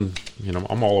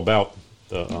I'm all about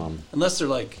the. Unless they're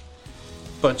like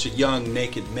a bunch of young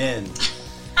naked men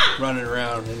running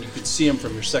around, and you could see them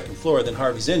from your second floor. Then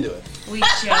Harvey's into it. We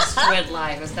just went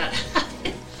live. Is that?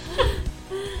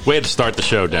 Way to start the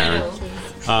show, Darren.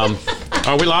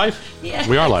 Are we live? Yeah.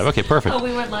 We are live. Okay, perfect. Oh,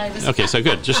 we went live. Okay, so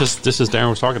good. Just as Darren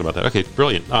was talking about that. Okay,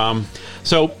 brilliant.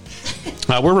 So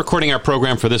we're recording our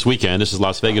program for this weekend. This is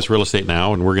Las Vegas Real Estate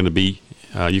Now, and we're going to be,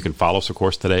 you can follow us, of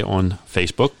course, today on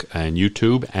Facebook and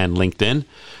YouTube and LinkedIn.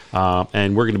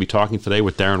 And we're going to be talking today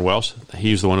with Darren Welsh.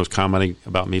 He's the one who's commenting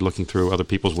about me looking through other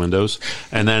people's windows.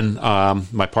 And then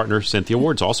my partner, Cynthia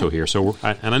Ward's also here. So,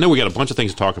 and I know we got a bunch of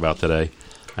things to talk about today.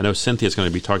 I know Cynthia's going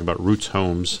to be talking about Roots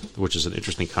Homes, which is an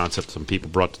interesting concept some people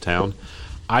brought to town.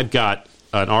 I've got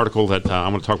an article that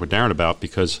I'm going to talk with Darren about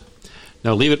because,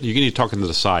 no, leave it. You need to talk into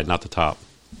the side, not the top.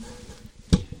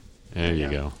 There you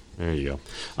go. There you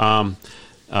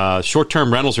go.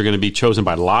 Short-term rentals are going to be chosen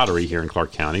by lottery here in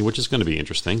Clark County, which is going to be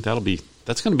interesting.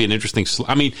 That's going to be an interesting.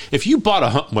 I mean, if you bought a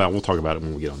home, well, we'll talk about it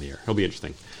when we get on the air. It'll be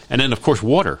interesting. And then, of course,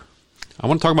 water. I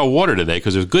want to talk about water today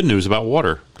because there's good news about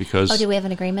water. Because do we have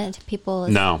an agreement? People,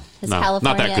 no, not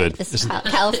that good.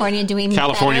 California doing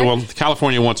California? better? Well,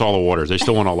 California wants all the water. They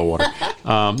still want all the water.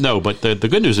 No, but the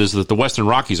good news is that the Western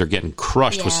Rockies are getting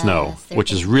crushed with snow,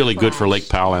 which is really good for Lake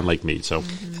Powell and Lake Mead. So,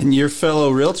 and your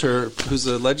fellow realtor, who's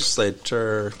a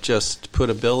legislator, just put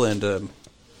a bill into.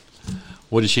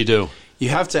 What did she do? You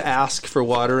have to ask for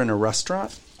water in a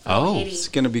restaurant. Oh, it's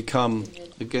going to become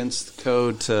against the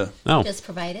code to just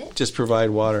provide it. Just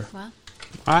provide water.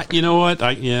 Wow. You know what?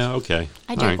 Okay.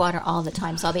 I drink water all the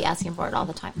time, so I'll be asking for it all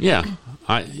the time. Yeah,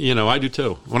 I do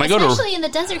too. When Especially in the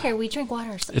desert here, we drink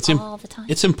water all the time.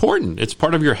 It's important. It's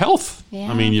part of your health.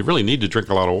 Yeah. I mean, you really need to drink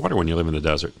a lot of water when you live in the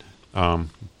desert.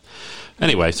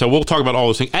 Anyway, so we'll talk about all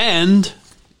those things,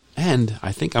 and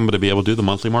I think I'm going to be able to do the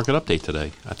monthly market update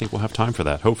today. I think we'll have time for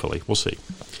that. Hopefully, we'll see.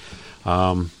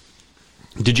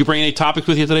 Did you bring any topics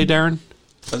with you today, Darren?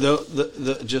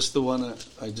 Just the one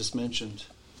I just mentioned.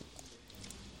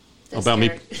 About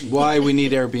me? Why we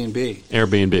need Airbnb.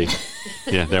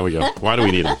 Airbnb. Yeah, there we go. Why do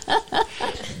we need them?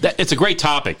 It's a great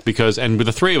topic because, and with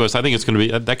the three of us, I think it's going to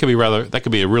be that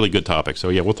could be a really good topic. So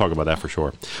yeah, we'll talk about that for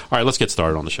sure. All right, let's get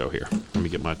started on the show here. Let me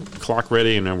get my clock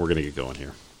ready, and then we're going to get going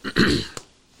here.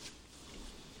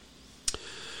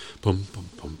 Boom, boom,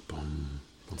 boom, boom.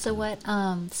 So what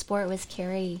sport was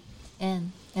Carrie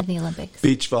in the Olympics?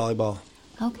 Beach volleyball.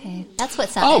 Okay, that's what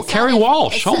sounded. Oh, Carrie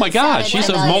Walsh! Oh my God, she's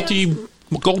a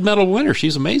multi-gold medal winner.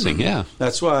 She's amazing. Yeah,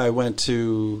 that's why I went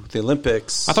to the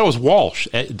Olympics. I thought it was Walsh.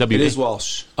 It is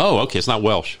Walsh. Oh, okay, it's not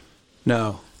Welsh.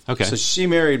 No. Okay. So she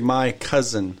married my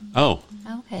cousin. Oh.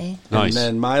 Okay. Nice. And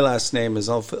then my last name is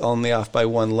only off by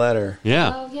one letter.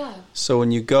 Yeah. Oh yeah. So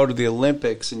when you go to the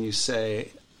Olympics and you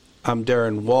say, "I'm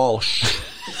Darren Walsh."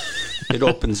 It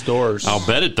opens doors. I'll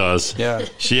bet it does. Yeah.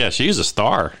 She's a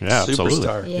star. Yeah, absolutely.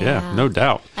 Superstar. Yeah, no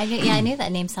doubt. I knew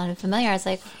that name sounded familiar. I was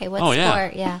like, okay, what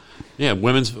sport? Yeah. Yeah,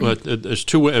 women's, there's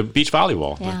two, beach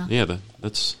volleyball. Yeah.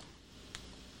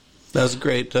 That was a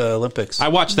great Olympics. I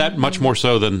watched that much more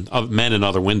so than Men in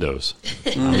Other Windows.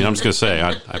 I mean, I'm just going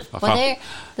to say.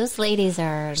 Those ladies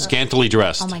are scantily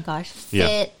dressed. Oh, my gosh.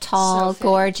 Fit, tall, so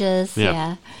gorgeous.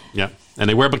 Yeah. And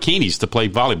they wear bikinis to play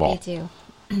volleyball. They do.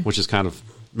 Which is kind of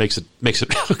makes it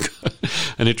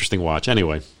an interesting watch.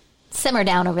 Anyway, simmer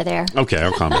down over there. Okay,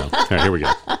 I'll calm down. All right, here we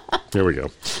go.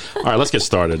 All right, let's get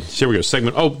started. Here we go.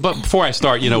 Segment. Oh, but before I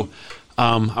start, I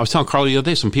was telling Carly the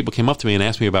other day, some people came up to me and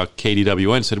asked me about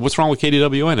KDWN and said, "What's wrong with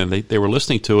KDWN?" And they were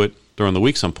listening to it during the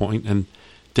week some point and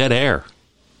dead air.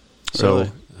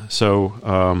 Really?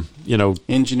 So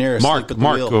engineers. Mark,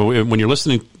 when you're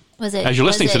listening. As you're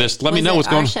listening to this, let me know what's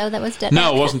going on. Was it our show that was dead?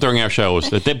 No, it wasn't during our show.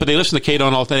 But they listened to Kate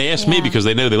on all. They asked me because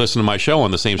they knew they listened to my show on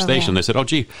the same station. They said, "Oh,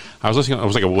 gee, I was listening. It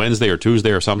was like a Wednesday or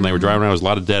Tuesday or something. They were driving around. There was a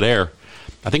lot of dead air.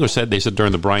 I think they said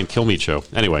during the Brian Kilmeade show.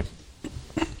 Anyway,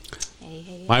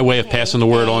 my way of passing the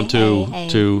word on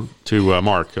to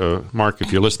Mark. Mark,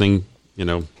 if you're listening, I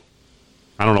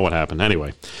don't know what happened.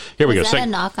 Anyway, here we go. Was that a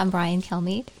knock on Brian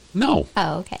Kilmeade? No.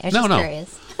 Oh, okay. I was just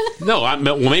curious. No,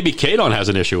 well, maybe Kadon has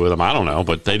an issue with them. I don't know,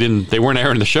 but they weren't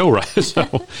airing the show right.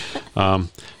 So,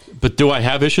 but do I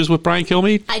have issues with Brian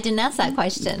Kilmeade? I didn't ask that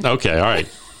question. Okay, all right,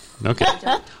 okay,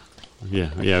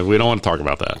 yeah. We don't want to talk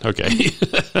about that. Okay,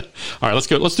 all right. Let's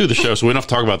go. Let's do the show so we don't have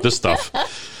to talk about this stuff.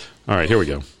 All right, here we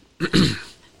go.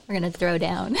 We're gonna throw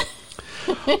down.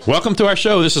 Welcome to our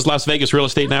show. This is Las Vegas Real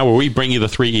Estate Now, where we bring you the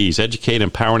 3 E's: educate,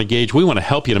 empower, and engage. We want to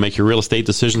help you to make your real estate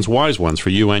decisions wise ones for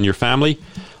you and your family.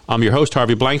 I'm your host,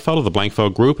 Harvey Blankfeld of the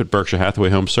Blankfeld Group at Berkshire Hathaway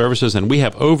Home Services, and we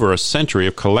have over a century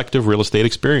of collective real estate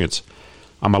experience.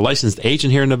 I'm a licensed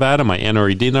agent here in Nevada. My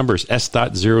NRED number is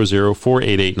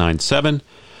S.00488897.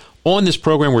 On this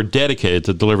program, we're dedicated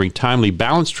to delivering timely,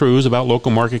 balanced truths about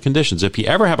local market conditions. If you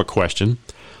ever have a question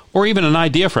or even an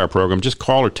idea for our program, just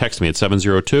call or text me at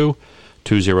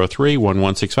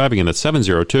 702-203-1165. Again, that's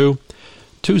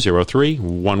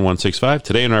 702-203-1165.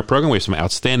 Today in our program, we have some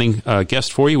outstanding guests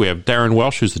for you. We have Darren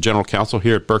Welsh, who's the General Counsel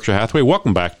here at Berkshire Hathaway.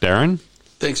 Welcome back, Darren.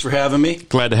 Thanks for having me.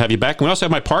 Glad to have you back. And we also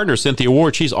have my partner, Cynthia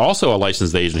Ward. She's also a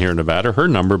licensed agent here in Nevada. Her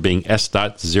number being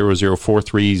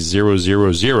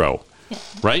S.00430000.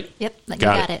 Right? Yep, you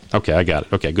got it. Okay, I got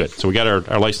it. Okay, good. So we got our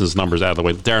license numbers out of the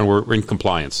way. Darren, we're in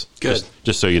compliance. Good.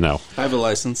 Just so you know. I have a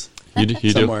license. You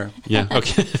do? Somewhere. Yeah,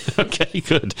 okay. Okay,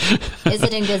 good. Is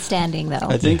it in good standing, though?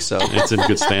 I think so. It's in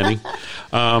good standing.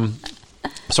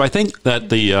 So I think that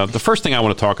the first thing I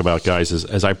want to talk about, guys,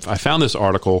 is I found this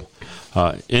article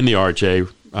in the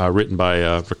RJ written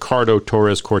by Ricardo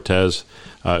Torres Cortez.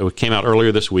 It came out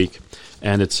earlier this week.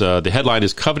 And it's the headline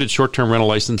is Coveted Short-Term Rental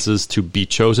Licenses to be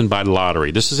Chosen by Lottery.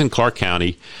 This is in Clark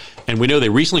County, and we know they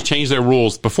recently changed their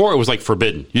rules. Before, it was like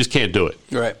forbidden. You just can't do it.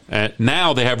 Right.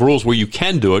 Now they have rules where you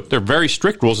can do it. They're very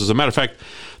strict rules. As a matter of fact,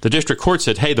 the district court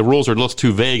said, hey, the rules are a little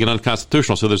too vague and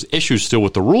unconstitutional, so there's issues still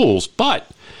with the rules, but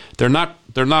they're not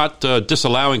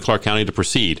disallowing Clark County to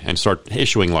proceed and start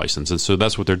issuing licenses. And so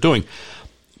that's what they're doing.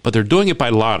 But they're doing it by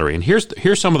lottery. And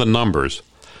here's some of the numbers.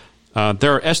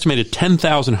 There are estimated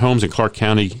 10,000 homes in Clark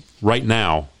County right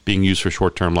now being used for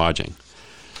short-term lodging.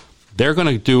 They're going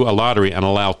to do a lottery and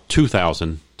allow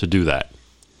 2,000 to do that.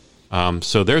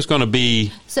 So there's going to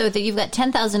be... So you've got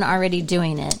 10,000 already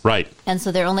doing it. Right. And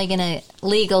so they're only going to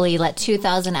legally let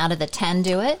 2,000 out of the 10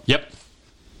 do it? Yep.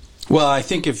 Well, I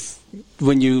think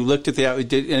when you looked at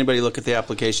did anybody look at the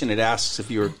application? It asks if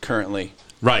you were currently...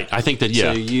 Right. I think that,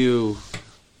 yeah. So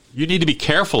you need to be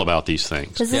careful about these things.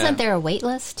 Because isn't there a wait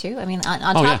list, too? I mean,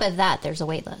 on top of that, there's a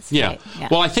wait list. Yeah. Right? Yeah.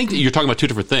 Well, I think that you're talking about two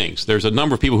different things. There's a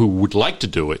number of people who would like to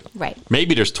do it. Right.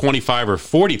 Maybe there's 25 or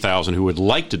 40,000 who would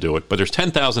like to do it, but there's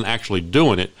 10,000 actually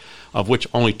doing it, of which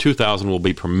only 2,000 will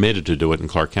be permitted to do it in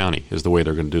Clark County, is the way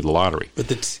they're going to do the lottery. But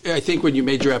I think when you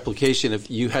made your application, if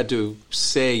you had to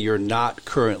say you're not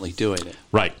currently doing it.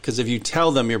 Right. Because if you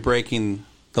tell them you're breaking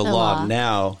the law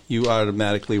now, you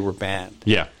automatically were banned.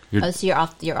 Yeah. So you're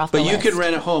off the But list. you can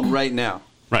rent a home right now.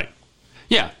 Right.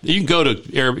 Yeah. You can go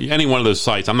to any one of those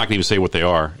sites. I'm not going to even say what they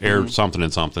are. Air something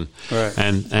and something. Right.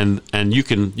 And you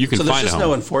can so find a home. there's just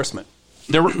no enforcement.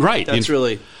 They're right. That's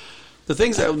really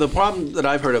the problem that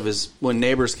I've heard of is when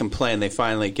neighbors complain, they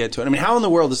finally get to it. I mean, how in the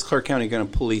world is Clark County going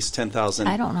to police 10,000?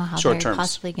 I don't know how they're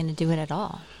possibly going to do it at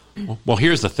all. Well,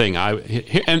 here's the thing. I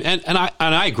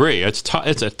agree.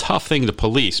 It's a tough thing to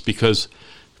police because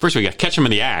first we got to catch them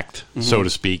in the act, so to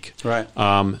speak. Right.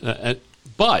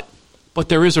 But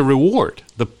there is a reward.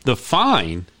 The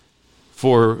fine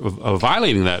for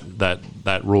violating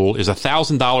that rule is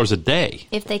 $1,000 a day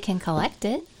if they can collect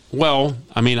it. Well,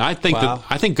 I mean, I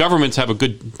think governments have a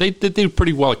good. They do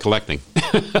pretty well at collecting.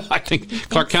 I think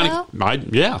Clark County. So?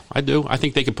 I do. I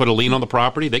think they could put a lien on the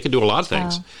property. They could do a lot of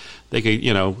things. Oh. They could,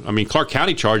 I mean, Clark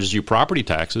County charges you property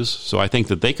taxes, so I think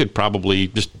that they could probably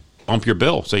just bump your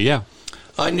bill. So yeah,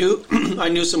 I knew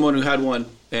someone who had one,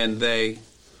 and they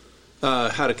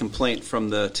had a complaint from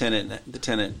the tenant. The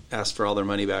tenant asked for all their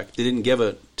money back. They didn't give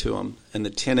it to them, and the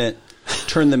tenant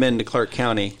turned them into Clark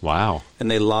County. Wow!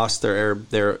 And they lost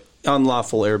their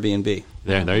unlawful Airbnb.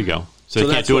 There you go. So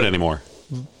they can't do it anymore.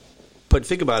 But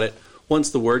think about it.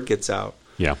 Once the word gets out,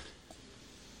 yeah,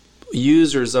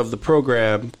 users of the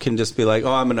program can just be like,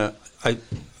 "Oh,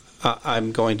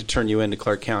 I'm going to turn you into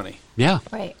Clark County." Yeah,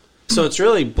 right. So it's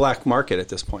really black market at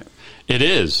this point. It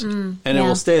is. And it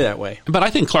will stay that way. But I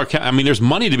think Clark County, I mean, there's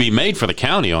money to be made for the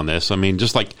county on this. I mean,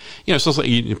 just like, it's just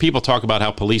like people talk about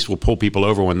how police will pull people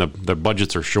over when their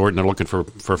budgets are short and they're looking for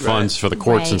funds for the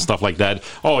courts and stuff like that.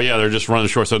 Oh, yeah, they're just running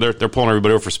short. So they're pulling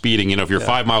everybody over for speeding. If you're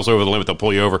 5 miles over the limit, they'll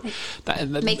pull you over.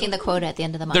 Making the quota at the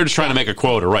end of the month. They're just trying to make a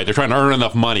quota, right? They're trying to earn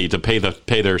enough money to pay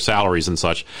their salaries and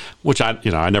such, which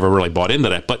I never really bought into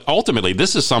that. But ultimately,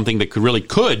 this is something that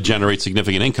could generate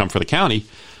significant income for the county.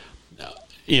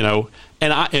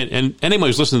 And anyone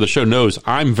who's listening to the show knows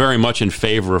I'm very much in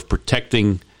favor of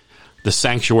protecting the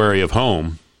sanctuary of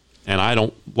home, and I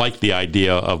don't like the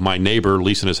idea of my neighbor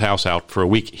leasing his house out for a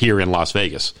week here in Las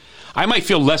Vegas. I might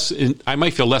feel less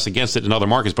against it in other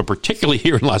markets, but particularly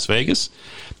here in Las Vegas,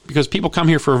 because people come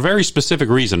here for a very specific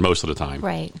reason most of the time,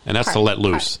 right? And that's to let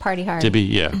loose, party hard,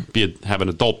 to have an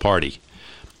adult party,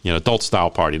 adult style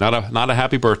party, not a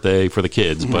happy birthday for the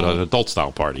kids, but an adult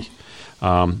style party.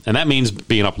 And that means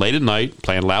being up late at night,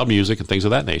 playing loud music and things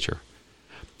of that nature.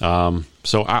 So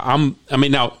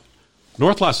now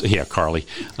Carly.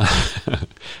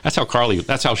 That's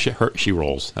how she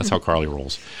rolls. That's how Carly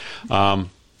rolls.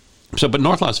 But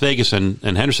North Las Vegas and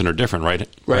Henderson are different, right?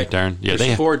 Right, Darren? Yeah,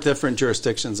 There's 4 different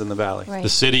jurisdictions in the valley. Right. The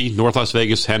city, North Las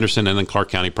Vegas, Henderson, and then Clark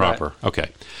County proper. Right. Okay.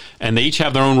 And they each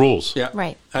have their own rules. Yeah.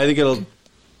 Right. I think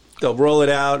they'll roll it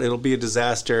out, it'll be a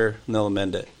disaster, and they'll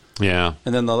amend it. Yeah.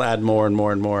 And then they'll add more and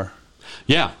more and more.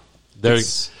 Yeah.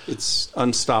 It's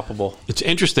unstoppable. It's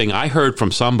interesting. I heard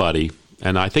from somebody,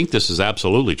 and I think this is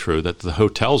absolutely true, that the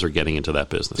hotels are getting into that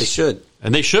business. They should.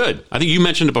 And they should. I think you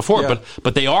mentioned it before, Yeah.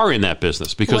 but they are in that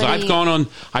business because I've gone on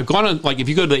like if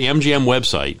you go to the MGM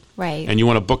website, Right. and you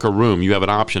want to book a room, you have an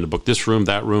option to book this room,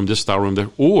 that room, this style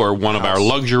room, or one of our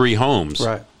luxury homes.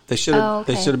 Right. They should have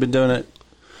They should have been doing it.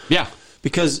 Yeah.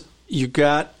 Because you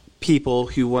got people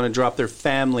who want to drop their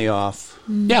family off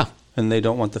Yeah. and they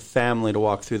don't want the family to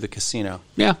walk through the casino.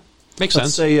 Yeah. Makes Let's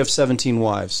sense. say you have 17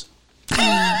 wives.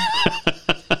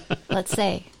 Let's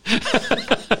say.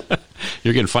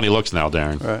 You're getting funny looks now,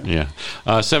 Darren. Right.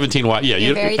 Yeah. 17 wives. Yeah.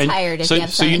 You're very tired if you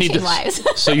have 17 wives.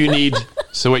 You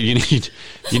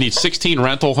need 16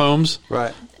 rental homes.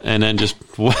 Right. And then just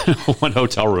one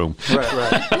hotel room.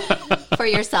 Right. For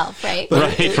yourself, right?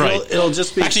 But Right. It'll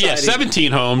just be Actually, exciting.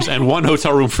 17 homes and one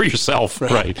hotel room for yourself.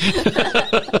 Right.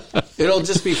 It'll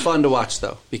just be fun to watch,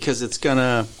 though, because it's going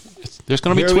to... There's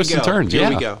going to be twists and turns. Here Yeah.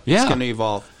 we go. Yeah. It's going to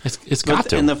evolve. It's got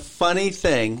to. And the funny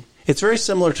thing, it's very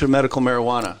similar to medical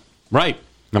marijuana. Right.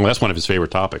 No, that's one of his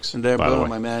favorite topics, And there, by the boom,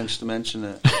 way. I managed to mention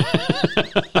it.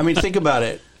 I mean, think about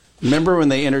it. Remember when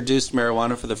they introduced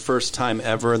marijuana for the first time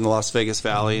ever in the Las Vegas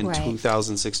Valley in Right.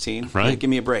 2016? Right. Like, give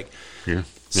me a break. Yeah.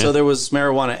 So there was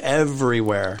marijuana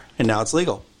everywhere, and now it's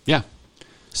legal. Yeah.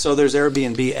 So there's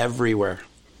Airbnb everywhere.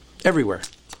 Everywhere.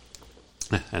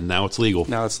 And now it's legal.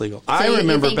 Now it's legal. So I you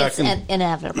remember think back it's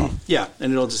inevitable. Yeah,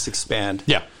 and it'll just expand.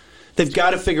 Yeah. They've got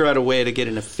to figure out a way to get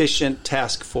an efficient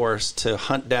task force to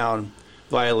hunt down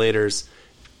violators,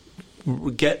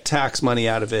 get tax money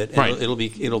out of it, and Right.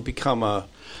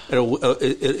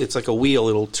 it's like a wheel.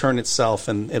 It'll turn itself,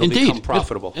 and it'll Indeed. become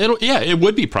profitable. It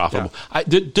would be profitable. Yeah.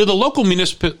 Do the local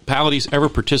municipalities ever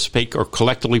participate or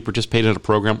collectively participate in a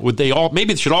program? Would they all?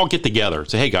 Maybe they should all get together.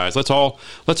 Say, hey guys,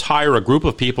 let's hire a group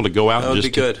of people to go out. That and would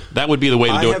just be good. That would be the way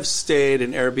to do I have it. stayed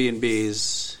in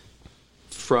Airbnbs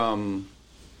from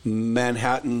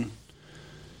Manhattan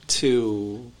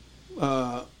to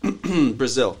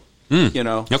Brazil.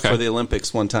 okay. For the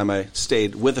Olympics. One time I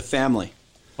stayed with a family.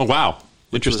 Oh wow,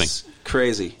 Which interesting. was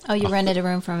crazy. Oh, you rented a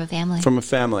room from a family? From a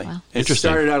family. Wow. It Interesting.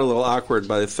 started out a little awkward.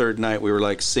 By the third night, we were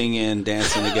like singing,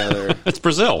 dancing together. It's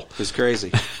Brazil. It was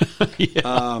crazy.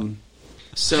 Yeah.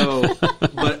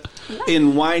 But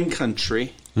in wine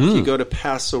country, you go to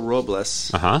Paso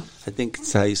Robles. Uh-huh. I think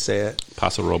that's how you say it.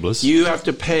 Paso Robles. You have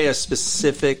to pay a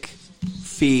specific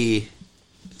fee.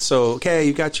 So, okay,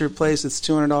 you got your place, it's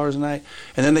 $200 a night.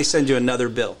 And then they send you another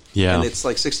bill. Yeah. And it's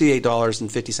like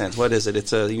 $68.50. What is it?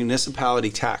 It's a municipality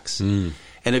tax. Mm.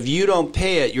 And if you don't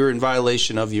pay it, you're in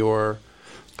violation of your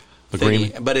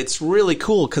Agreement. thingy. But it's really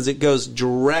cool because it goes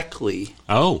directly.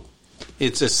 Oh,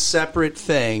 It's a separate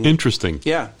thing. interesting.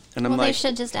 Yeah. And I'm Well, they like,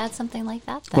 should just add something like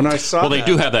that then. when I saw Well, they that,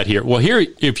 do have that here. Well, here,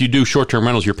 if you do short-term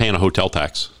rentals, you're paying a hotel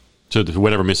tax to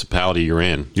whatever municipality you're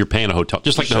in. You're paying a hotel,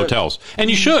 just like the should. hotels. And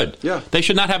you should. Yeah. They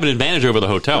should not have an advantage over the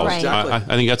hotels. Right. Exactly. I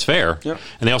think that's fair. Yep.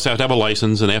 And they also have to have a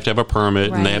license, and they have to have a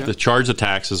permit, and they Right. have to charge the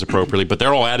taxes appropriately. But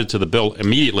they're all added to the bill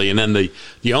immediately, and then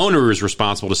the owner is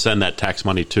responsible to send that tax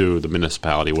money to the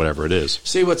municipality, whatever it is.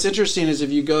 See, what's interesting is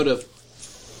if you go to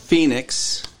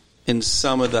Phoenix in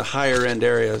some of the higher end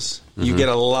areas, you get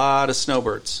a lot of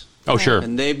snowbirds. Oh, sure.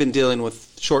 And they've been dealing with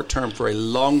short term for a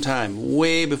long time,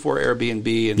 way before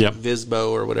Airbnb and Yep.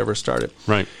 Visbo or whatever started.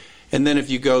 Right. And then if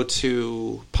you go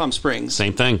to Palm Springs,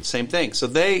 Same thing. Same thing. So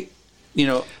they,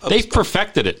 They've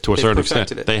perfected it to a they've certain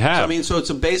perfected extent. it. They have. So it's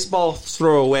a baseball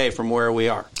throw away from where we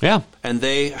are. Yeah. And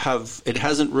it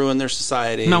hasn't ruined their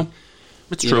society. No.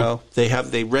 It's You true. know,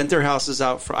 they rent their houses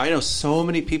out for. I know so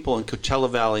many people in Coachella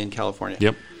Valley in California.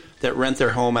 Yep. That rent their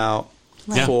home out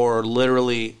Yeah. for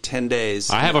literally 10 days.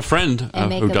 I have a friend And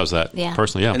make who a- does that yeah.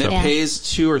 personally. Yeah. and it So- Yeah. pays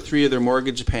 2 or 3 of their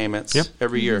mortgage payments Yep.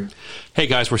 every year. Hey,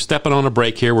 guys, we're stepping on a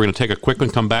break here. We're going to take a quick one,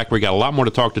 come back. We got a lot more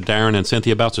to talk to Darren and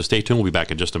Cynthia about, so stay tuned. We'll be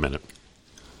back in just a minute.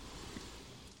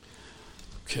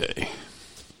 Okay.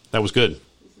 That was good.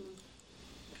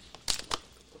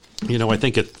 I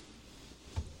think it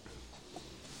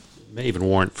may even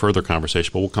warrant further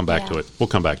conversation, but we'll come back to Yeah. it. We'll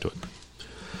come back to it.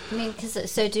 I mean,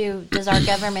 does our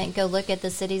government go look at the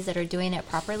cities that are doing it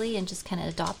properly and just kind of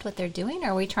adopt what they're doing,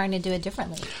 or are we trying to do it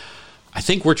differently? I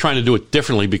think we're trying to do it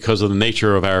differently because of the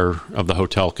nature of the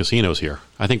hotel casinos here.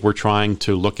 I think we're trying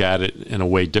to look at it in a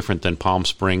way different than Palm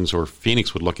Springs or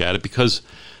Phoenix would look at it because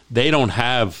they don't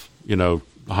have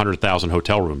 100,000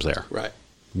 hotel rooms there. Right.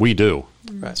 We do.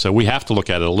 Right. So we have to look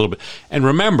at it a little bit. And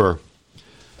remember,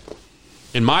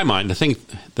 in my mind,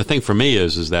 the thing for me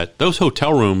is that those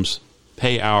hotel rooms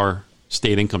pay our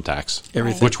state income tax,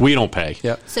 Everything. which we don't pay.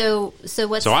 Yep. So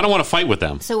what's So I don't want to fight with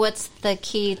them. so what's the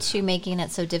key to making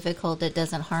it so difficult it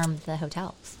doesn't harm the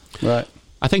hotels? Right.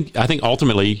 I think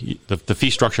ultimately the fee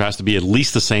structure has to be at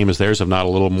least the same as theirs, if not a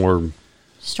little more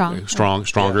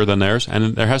stronger than theirs,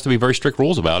 and there has to be very strict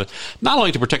rules about it, not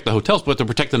only to protect the hotels but to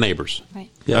protect the neighbors. Right.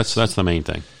 Yes. That's the main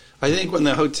thing. I think when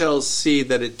the hotels see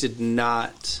that it did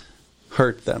not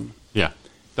hurt them, Yeah,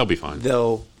 they'll be fine.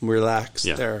 they'll relax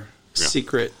Yeah. their Yeah.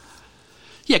 secret.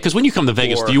 Yeah, because when you come to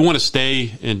Vegas, Or- do you want to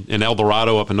stay in El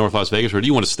Dorado up in North Las Vegas, or do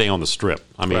you want to stay on the Strip?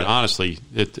 I mean, Right. honestly,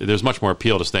 there's much more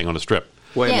appeal to staying on the Strip.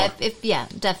 Way Yeah, more. if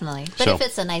definitely. But So- if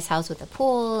it's a nice house with a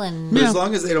pool and But as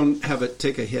long as they don't have it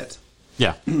take a hit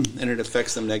Yeah, and it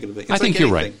affects them negatively. It's I think like you're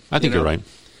right. anything, I think you you're know? right.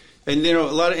 And a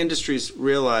lot of industries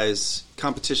realize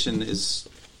competition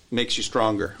makes you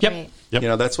stronger. Yep. Right.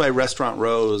 Yep. That's why restaurant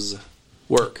rows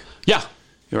work. Yeah.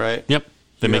 Right. Yep.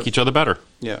 They You make have- each other better.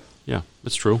 Yeah. Yeah,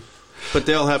 that's true. But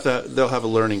they'll have a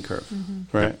learning curve.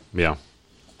 Right. Yeah.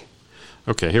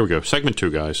 Okay, here we go. Segment 2,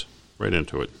 guys. Right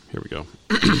into it. Here we go.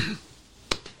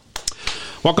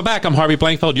 Welcome back. I'm Harvey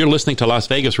Blankfeld. You're listening to Las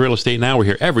Vegas Real Estate Now. We're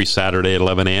here every Saturday at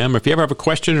 11 a.m. If you ever have a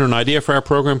question or an idea for our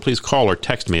program, please call or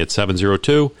text me at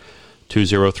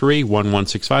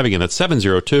 702-203-1165. Again, that's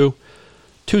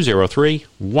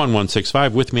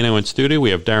 702-203-1165. With me now in studio, we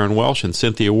have Darren Welsh and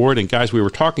Cynthia Ward. And, guys, we were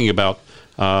talking about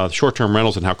short-term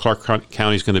rentals and how Clark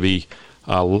County is going to be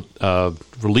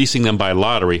releasing them by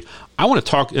lottery. I want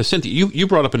to talk, Cynthia, you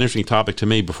brought up an interesting topic to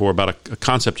me before about a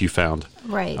concept you found.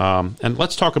 Right. And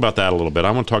let's talk about that a little bit.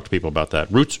 I want to talk to people about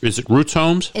that. Is it Roots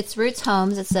Homes? It's Roots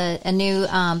Homes. It's a new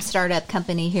startup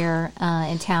company here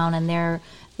in town, and they're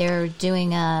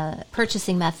doing a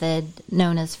purchasing method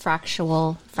known as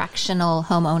fractional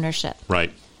home ownership.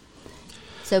 Right.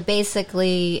 So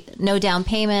basically, no down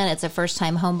payment. It's a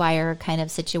first-time home buyer kind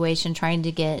of situation, trying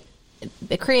to get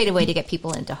a creative way to get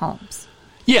people into homes.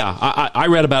 Yeah, I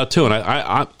read about it too, and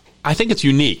I think it's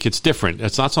unique. It's different.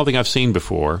 It's not something I've seen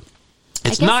before.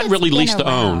 It's guess not it's really been lease to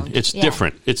own. around. It's Yeah.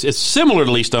 different. It's similar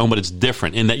to lease to own, but it's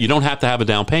different in that you don't have to have a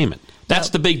down payment. That's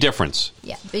No. the big difference.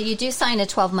 Yeah, but you do sign a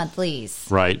 12-month lease.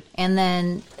 Right. And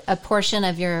then a portion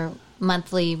of your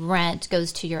monthly rent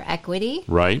goes to your equity.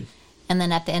 Right. And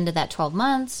then at the end of that 12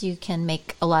 months, you can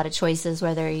make a lot of choices,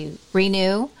 whether you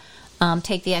renew,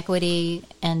 take the equity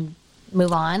and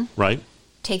move on, Right.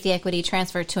 take the equity,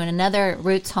 transfer it to another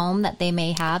Roots home that they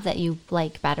may have that you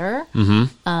like better,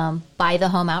 buy the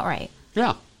home outright.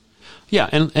 Yeah. Yeah,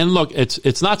 and look,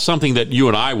 it's not something that you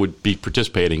and I would be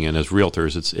participating in as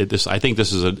realtors. I think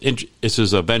this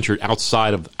is a venture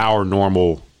outside of our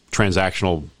normal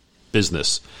transactional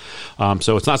business.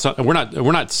 So it's not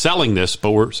we're not selling this,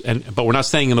 but we're not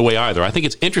staying in the way either. I think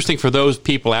it's interesting for those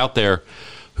people out there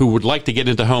who would like to get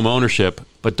into home ownership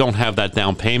but don't have that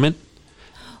down payment.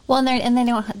 Well, and they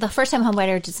don't. The first-time home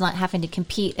buyer is not having to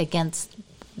compete against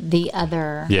the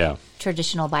other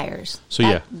traditional buyers.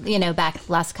 So back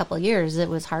last couple of years, it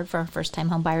was hard for a first-time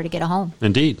home buyer to get a home.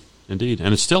 Indeed, and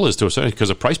it still is to a certain because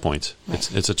of price points.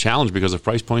 Right. It's a challenge because of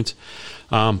price points.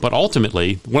 But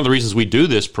ultimately, one of the reasons we do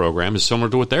this program is similar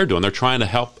to what they're doing. They're trying to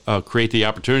help create the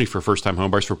opportunity for first-time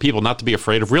home buyers, for people not to be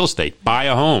afraid of real estate. Buy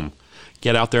a home,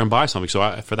 get out there and buy something.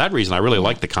 So for that reason, I really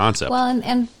like the concept. Well,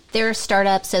 and they're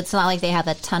startups, so it's not like they have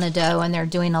a ton of dough and they're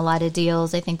doing a lot of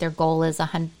deals. I think their goal is to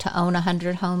own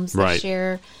 100 homes this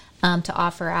year to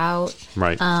offer out.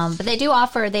 Right. But they do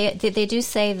offer. They do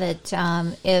say that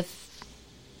if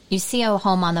you see a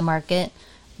home on the market,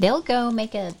 they'll go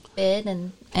make a bid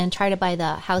and try to buy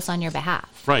the house on your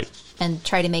behalf. Right. And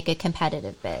try to make a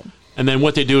competitive bid. And then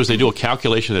what they do is they do a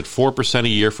calculation at 4% a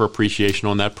year for appreciation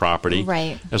on that property.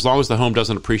 Right. As long as the home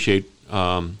doesn't appreciate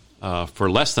for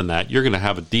less than that, you're going to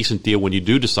have a decent deal when you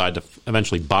do decide to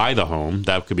eventually buy the home.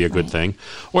 That could be a good thing.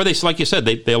 Or like you said,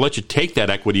 they'll let you take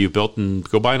that equity you've built and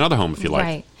go buy another home if you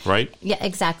like. Right? Yeah,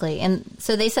 exactly. And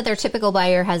so they said their typical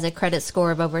buyer has a credit score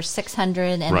of over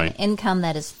 600 and an income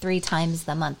that is 3 times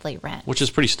the monthly rent. Which is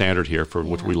pretty standard here for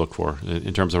what we look for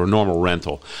in terms of a normal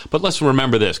rental. But let's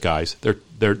remember this, guys.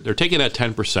 They're taking that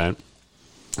 10%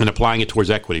 and applying it towards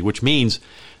equity, which means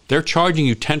they're charging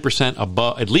you 10%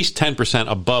 above, at least 10%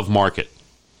 above market,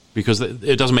 because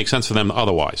it doesn't make sense for them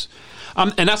otherwise.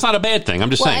 And that's not a bad thing.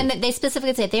 I'm just saying. And they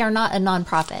specifically say they are not a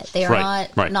nonprofit. They are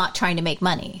not trying to make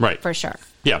money, for sure.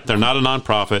 Yeah, they're not a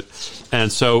nonprofit,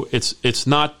 and so it's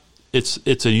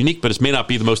a unique, but it may not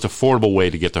be the most affordable way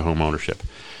to get to home ownership.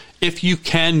 If you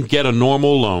can get a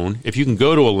normal loan, if you can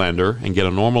go to a lender and get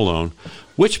a normal loan,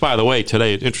 which, by the way,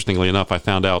 today, interestingly enough, I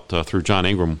found out through John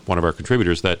Ingram, one of our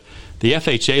contributors, that the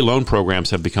FHA loan programs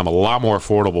have become a lot more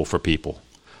affordable for people.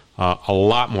 A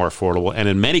lot more affordable, and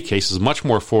in many cases, much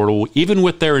more affordable, even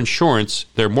with their insurance,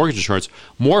 their mortgage insurance,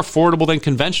 more affordable than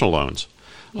conventional loans.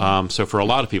 Yeah. So for a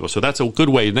lot of people. So that's a good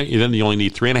way. Then you only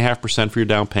need 3.5% for your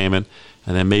down payment,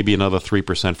 and then maybe another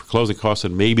 3% for closing costs,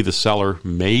 and maybe the seller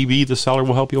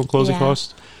will help you on closing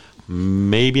costs.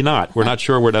 Maybe not. We're not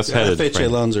sure where that's headed. FHA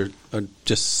loans are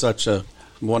just such a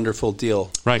wonderful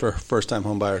deal for first-time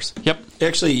home buyers. Yep.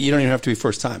 Actually, you don't even have to be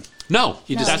first-time. No.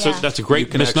 That's a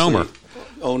great misnomer.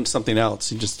 Own something else.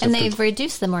 They've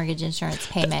reduced the mortgage insurance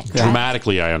payment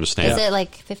dramatically. I understand. Is it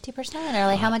like 50%, or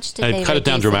like how much did they cut it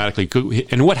down dramatically?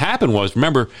 And what happened was,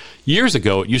 remember, years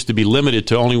ago it used to be limited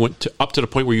to only up to the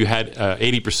point where you had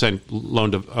 80%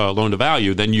 loan to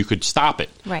value. Then you could stop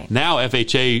it. Right now,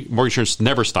 FHA mortgage insurance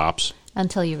never stops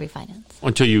until you refinance.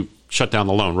 Until you shut down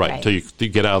the loan. Right. Until you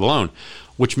get out of the loan.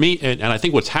 Which and I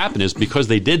think what's happened is because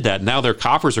they did that, now their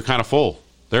coffers are kind of full.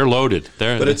 They're loaded.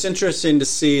 But it's interesting to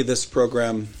see this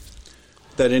program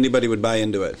that anybody would buy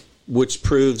into it, which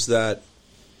proves that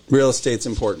real estate's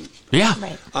important. Yeah,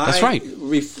 that's right.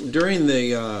 During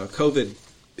the COVID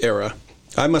era,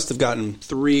 I must have gotten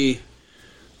 3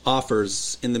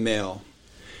 offers in the mail,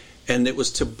 and it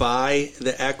was to buy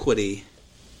the equity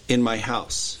in my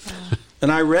house. And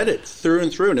I read it through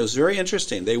and through, and it was very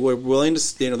interesting. They were willing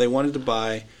to, they wanted to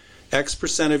buy X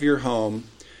percent of your home,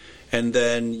 and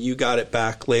then you got it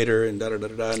back later, and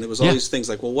da-da-da-da-da. And there was all these things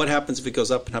like, well, what happens if it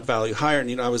goes up and have value higher?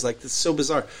 And, I was like, this is so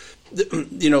bizarre.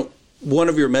 One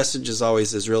of your messages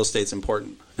always is real estate's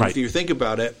important. And if you think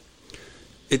about it,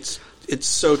 it's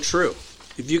so true.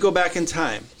 If you go back in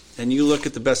time and you look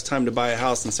at the best time to buy a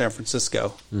house in San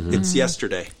Francisco, it's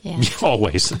yesterday. Yeah.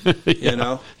 Always.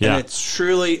 And it's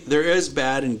truly, there is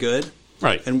bad and good.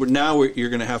 Right. And you're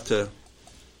going to have to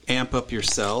amp up your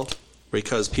sell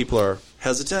because people are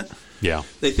hesitant. Yeah.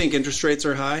 They think interest rates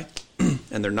are high,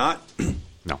 and they're not.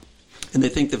 No. And they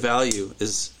think the value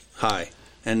is high,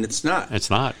 and it's not. It's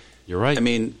not. You're right. I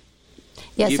mean...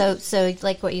 So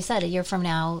like what you said, a year from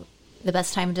now, the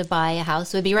best time to buy a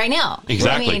house would be right now.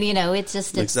 Exactly. I mean, it's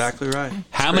just... exactly right.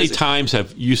 How many times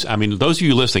have you... I mean, those of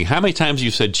you listening, how many times have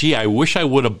you said, gee, I wish I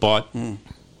would have bought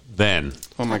then?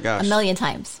 Oh, my gosh. A million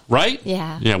times. Right?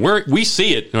 Yeah. Yeah, we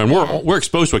see it, and we're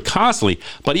exposed to it constantly.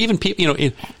 But even people,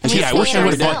 gee, I wish I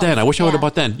would have bought then. I wish I would have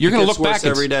bought then. You're going to look back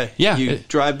every day. Yeah. You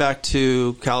drive back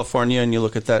to California, and you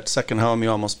look at that second home you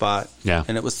almost bought. Yeah.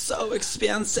 And it was so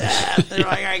expensive. They're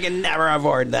like, I can never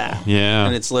afford that. Yeah.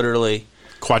 And it's literally...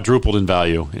 quadrupled in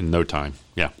value in no time.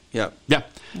 Yeah. Yeah. Yeah.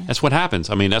 That's what happens.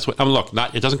 I mean, look,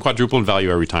 it doesn't quadruple in value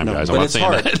every time, guys. I'm not saying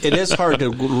hard. that. It is hard to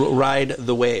ride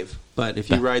the wave. But if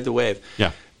you ride the wave,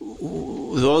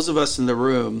 those of us in the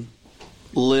room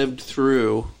lived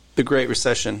through the Great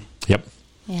Recession. Yep.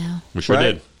 Yeah. We sure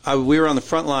did. We were on the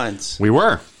front lines. We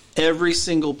were. Every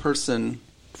single person,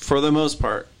 for the most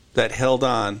part, that held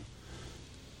on,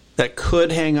 that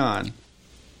could hang on,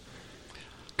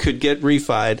 could get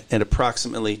refied in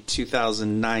approximately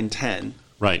 2009-10.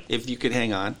 Right. If you could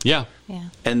hang on. Yeah. Yeah.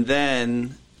 And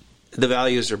then the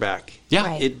values are back. Yeah.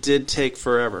 Right. It did take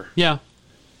forever. Yeah.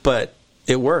 But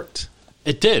it worked.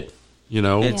 It did.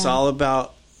 It's all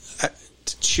about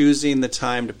choosing the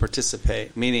time to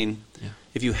participate, meaning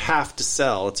if you have to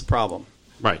sell, it's a problem.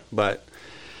 Right. But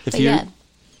if you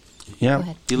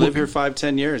live here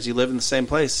 5-10 years, you live in the same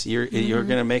place, you're going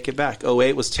to make it back.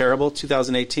 2008 was terrible.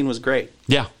 2018 was great.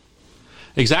 Yeah.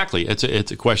 Exactly.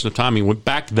 It's a question of timing.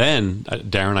 Back then,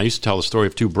 Darren, I used to tell the story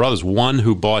of 2 brothers, one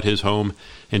who bought his home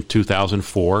in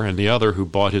 2004 and the other who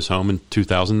bought his home in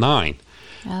 2009.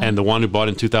 Oh. And the one who bought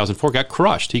in 2004 got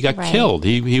crushed. He got killed.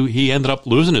 He ended up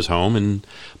losing his home.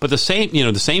 But the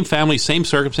same family, same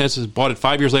circumstances, bought it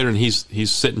 5 years later, and he's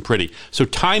sitting pretty. So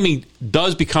timing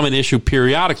does become an issue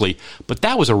periodically. But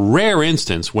that was a rare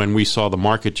instance when we saw the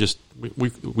market just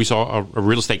we saw a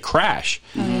real estate crash.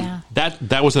 Oh, yeah.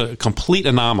 That was a complete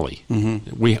anomaly.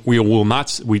 Mm-hmm. We will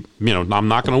not. I'm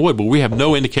knocking on wood, but we have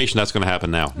no indication that's going to happen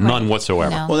now. Right. None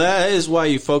whatsoever. No. Well, that is why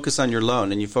you focus on your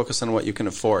loan and you focus on what you can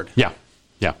afford. Yeah.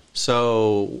 Yeah.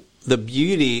 So the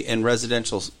beauty in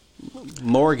residential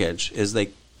mortgage is they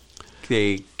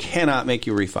cannot make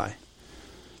you refi.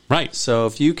 Right. So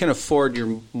if you can afford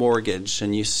your mortgage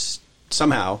and you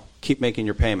somehow keep making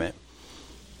your payment,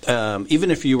 even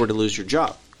if you were to lose your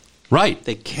job, right,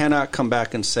 they cannot come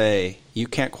back and say you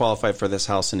can't qualify for this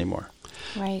house anymore.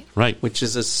 Right. Right. which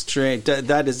is a strange.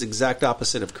 That is exact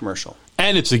opposite of commercial.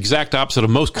 And it's the exact opposite of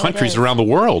most countries is. around the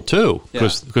world, too. Yeah.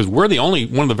 Because we're the only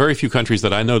one of the very few countries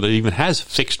that I know that even has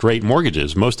fixed-rate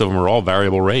mortgages. Most of them are all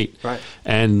variable rate. Right.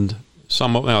 And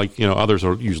some, others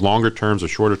use longer terms or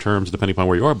shorter terms, depending upon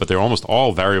where you are, but they're almost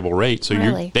all variable rate. So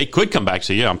Really? they could come back and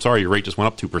say, yeah, I'm sorry, your rate just went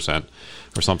up 2%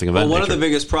 or something of that Well, one nature. of the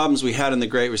biggest problems we had in the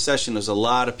Great Recession was a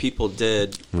lot of people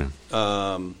did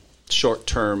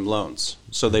short-term loans.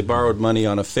 So they borrowed money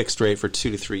on a fixed rate for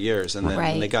 2 to 3 years, and then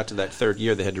Right. when they got to that third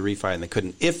year, they had to refi, and they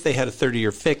couldn't. If they had a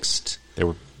 30-year fixed, They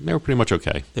were pretty much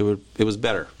okay. it was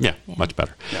better. Yeah, much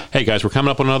better. Yeah. Hey, guys, we're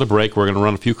coming up on another break. We're going to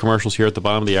run a few commercials here at the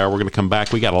bottom of the hour. We're going to come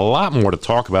back. We got a lot more to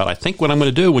talk about. I think what I'm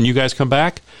going to do when you guys come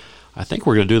back, I think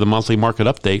we're going to do the monthly market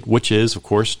update, which is, of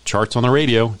course, charts on the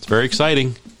radio. It's very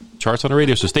exciting. Charts on the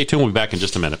radio. So stay tuned. We'll be back in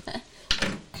just a minute.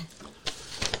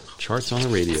 Charts on the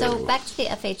radio. So back to the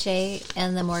FHA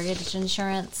and the mortgage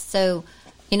insurance. So,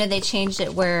 they changed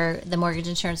it where the mortgage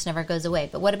insurance never goes away.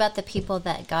 But what about the people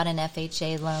that got an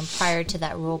FHA loan prior to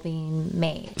that rule being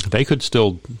made? They could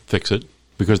still fix it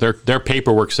because their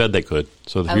paperwork said they could.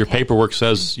 So if your Okay. paperwork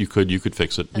says you could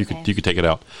fix it. You Okay. could take it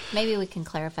out. Maybe we can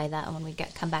clarify that when we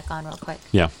come back on real quick.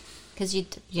 Yeah. Because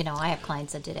I have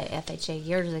clients that did a FHA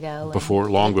years ago.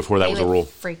 and Long before that they was a would rule.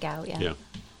 Freak out, yeah. Yeah.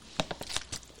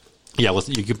 Yeah,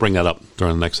 you could bring that up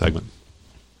during the next segment.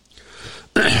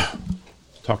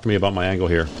 Talk to me about my angle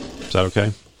here. Is that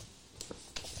okay?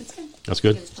 That's good. That's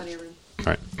good? Gives plenty of room. All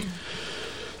right.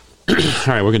 All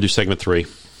right, we're going to do segment 3.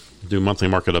 Do monthly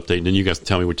market update, and then you guys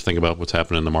tell me what you think about what's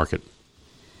happening in the market.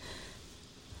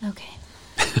 Okay.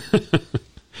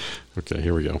 Okay,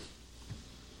 here we go.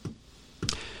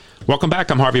 Welcome back.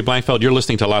 I'm Harvey Blankfeld. You're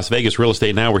listening to Las Vegas Real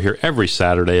Estate Now. We're here every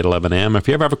Saturday at 11 a.m. If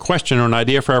you ever have a question or an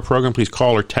idea for our program, please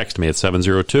call or text me at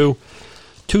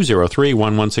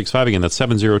 702-203-1165. Again, that's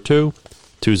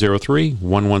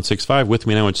 702-203-1165. With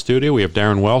me now in studio, we have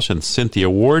Darren Welsh and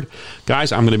Cynthia Ward.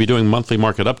 Guys, I'm going to be doing monthly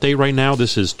market update right now.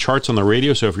 This is charts on the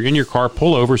radio, so if you're in your car,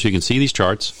 pull over so you can see these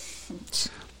charts.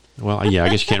 Well, yeah, I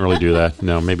guess you can't really do that.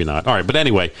 No, maybe not. All right, but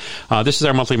anyway, this is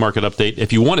our monthly market update.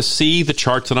 If you want to see the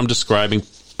charts that I'm describing,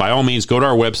 by all means, go to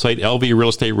our website, LV Real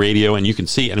Estate Radio, and you can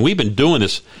see. And we've been doing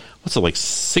this,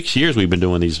 6 years we've been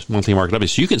doing these monthly market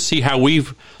updates. So you can see how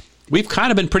we've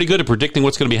kind of been pretty good at predicting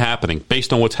what's going to be happening.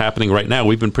 Based on what's happening right now,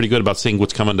 we've been pretty good about seeing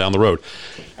what's coming down the road.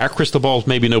 Our crystal balls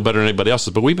maybe no better than anybody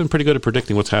else's, but we've been pretty good at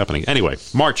predicting what's happening. Anyway,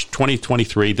 March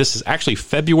 2023, this is actually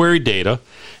February data,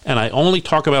 and I only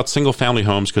talk about single-family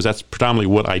homes because that's predominantly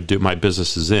what I do. My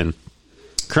business is in.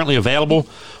 Currently available,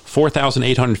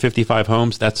 4,855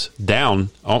 homes. That's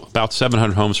down about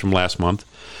 700 homes from last month.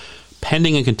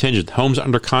 Pending and contingent homes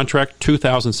under contract,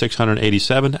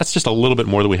 2,687. That's just a little bit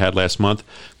more than we had last month.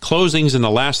 Closings in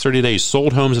the last 30 days,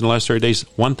 sold homes in the last 30 days,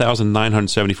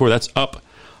 1,974. That's up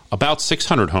about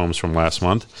 600 homes from last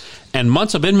month. And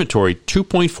months of inventory,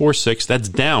 2.46. That's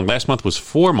down. Last month was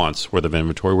 4 months worth of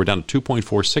inventory. We're down to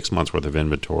 2.46 months worth of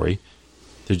inventory.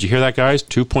 Did you hear that, guys?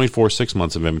 2.46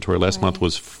 months of inventory. Last month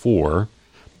was 4.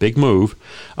 Big move.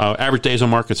 Average days on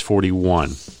market's 41.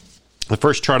 The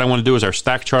first chart I want to do is our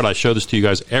stack chart. I show this to you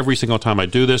guys every single time I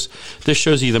do this. This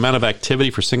shows you the amount of activity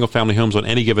for single-family homes on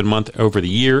any given month over the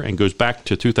year and goes back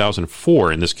to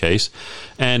 2004 in this case.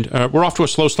 And we're off to a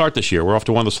slow start this year. We're off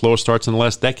to one of the slowest starts in the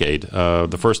last decade.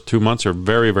 The first 2 months are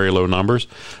very, very low numbers.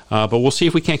 But we'll see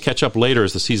if we can't catch up later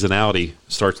as the seasonality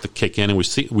starts to kick in and we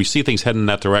see things heading in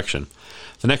that direction.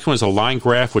 The next one is a line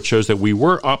graph, which shows that we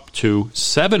were up to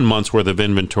 7 months' worth of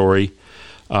inventory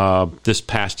this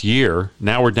past year.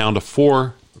 Now we're down to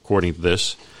 4, according to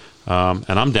this. And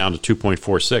I'm down to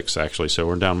 2.46, actually, so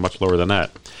we're down much lower than that.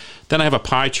 Then I have a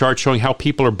pie chart showing how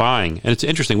people are buying. And it's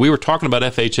interesting. We were talking about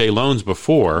FHA loans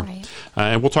before, Right.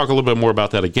 And we'll talk a little bit more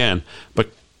about that again. But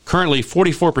currently,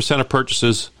 44% of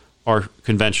purchases are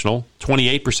conventional,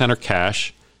 28% are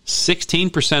cash,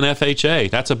 16% FHA.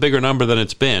 That's a bigger number than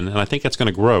it's been, and I think that's going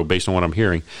to grow based on what I'm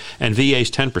hearing. And VA's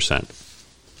 10%.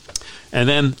 And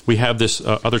then we have this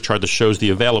other chart that shows the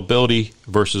availability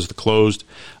versus the closed.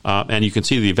 And you can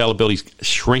see the availability is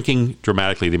shrinking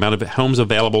dramatically. The amount of homes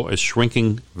available is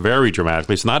shrinking very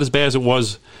dramatically. It's not as bad as it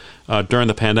was during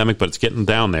the pandemic, but it's getting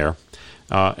down there.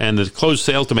 And the closed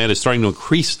sales demand is starting to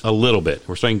increase a little bit.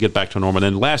 We're starting to get back to normal.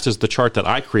 And then last is the chart that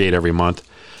I create every month,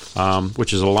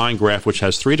 which is a line graph which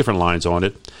has 3 different lines on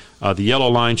it. The yellow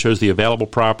line shows the available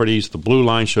properties, the blue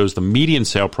line shows the median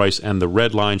sale price, and the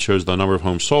red line shows the number of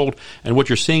homes sold. And what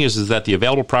you're seeing is that the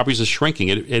available properties is shrinking.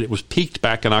 It was peaked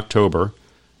back in October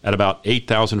at about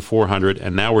 8,400,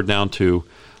 and now we're down to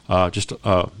just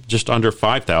under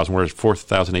 5,000. We're at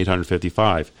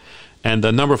 4,855. And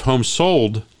the number of homes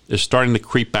sold is starting to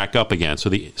creep back up again. So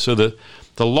the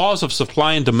laws of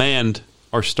supply and demand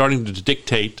are starting to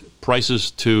dictate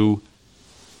prices to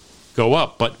go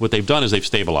up. But what they've done is they've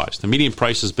stabilized. The median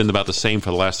price has been about the same for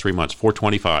the last 3 months,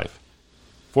 $425.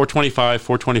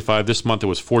 $425. This month it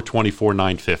was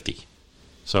 $424,950.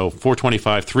 So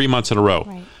 $425, 3 months in a row.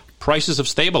 Right. Prices have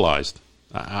stabilized.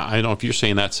 I don't know if you're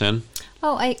saying that, Sin.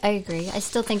 Oh, I agree. I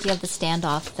still think you have the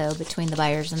standoff, though, between the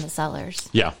buyers and the sellers.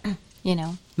 Yeah, You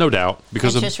know, no doubt.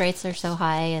 Because interest rates are so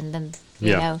high, and then, you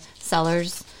Yeah. know,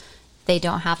 sellers, they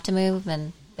don't have to move,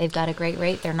 and they've got a great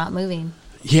rate. They're not moving.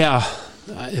 yeah,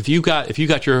 if you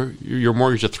got your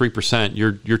mortgage at 3%,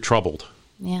 you're troubled.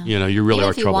 Yeah. You know, you really Even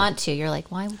are if you troubled. want to, you're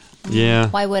like, why? Yeah.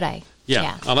 Why would I?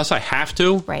 Yeah. Unless I have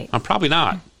to, Right. I'm probably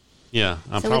not. Yeah,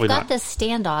 I'm So probably we've got not. this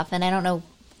standoff, and I don't know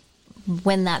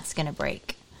when that's going to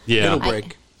break. Yeah, It'll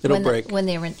break. It'll break. When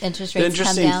the interest rates The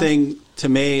interesting come down. thing to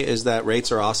me is that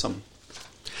rates are awesome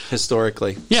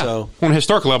historically. yeah. So, On a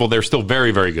historical level, they're still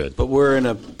very, very good. but we're in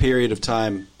a period of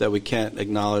time that we can't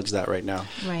acknowledge that right now.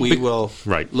 Right. We will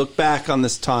Right. look back on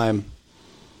this time,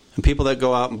 and people that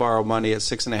go out and borrow money at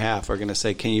 6.5 are going to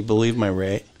say, "Can you believe my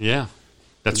rate?" Yeah,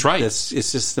 that's right. It's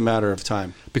just a matter of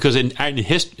time. Because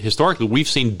historically, we've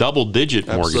seen double-digit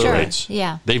mortgage Absolutely. Sure, rates.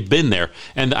 yeah. They've been there.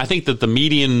 And I think that the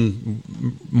median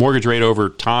mortgage rate over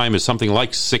time is something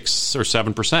like 6 or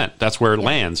 7%. That's where it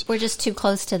lands. We're just too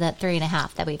close to that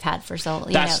 3.5 that we've had for so.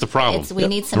 That's the problem. We Yep.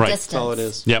 need some Right. distance. That's all it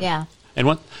is. Yep. Yeah.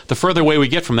 And the further away we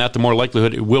get from that, the more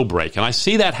likelihood it will break. And I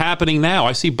see that happening now.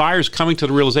 I see buyers coming to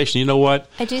the realization, you know what?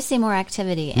 I do see more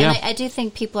activity, and Yeah. I do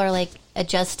think people are like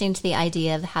adjusting to the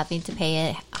idea of having to pay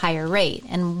a higher rate,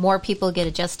 and more people get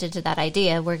adjusted to that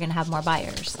idea, we're going to have more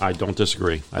buyers. I don't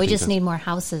disagree. I We think just that- need more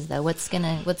houses, though. What's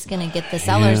gonna get the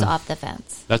sellers Yeah. off the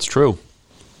fence? That's true.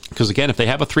 Because again, if they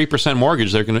have a 3%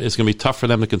 mortgage, it's going to be tough for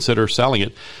them to consider selling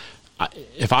it.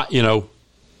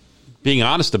 Being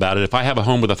honest about it, if I have a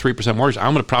home with a 3% mortgage,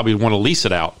 I'm going to probably want to lease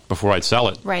it out before I'd sell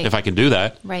it. Right. If I can do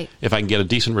that. Right. If I can get a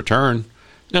decent return.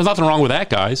 There's nothing wrong with that,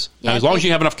 guys. Yeah, and as long I as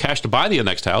you have enough cash to buy the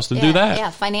next house, then Yeah, do that. Yeah,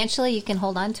 financially, you can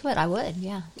hold on to it. I would.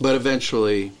 Yeah. But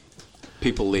eventually,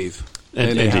 people leave, and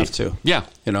they Indeed. have to. Yeah.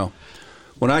 You know,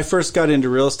 when I first got into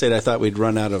real estate, I thought we'd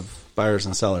run out of buyers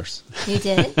and sellers. You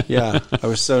did. Yeah, I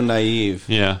was so naive.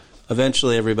 Yeah.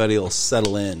 Eventually, everybody will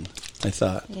settle in, I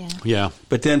thought. Yeah. Yeah.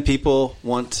 But then people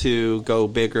want to go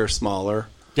bigger, smaller.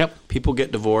 Yep. People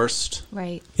get divorced.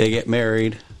 Right. They get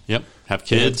married. Yep. Have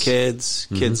They have kids. kids.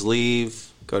 Kids leave,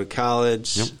 go to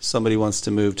college. Yep. Somebody wants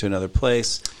to move to another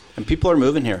place. And people are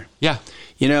moving here. Yeah.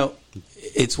 You know,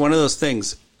 it's one of those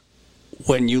things.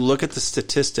 When you look at the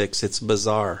statistics, it's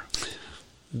bizarre.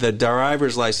 The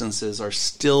driver's licenses are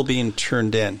still being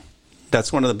turned in.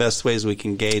 That's one of the best ways we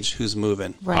can gauge who's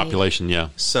moving. Right. Population, yeah.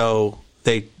 So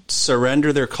they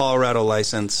surrender their Colorado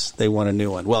license. They want a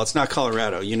new one. Well, it's not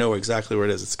Colorado. You know exactly where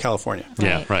it is. It's California.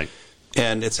 Yeah, Right. right.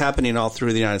 And it's happening all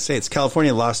through the United States.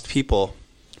 California lost people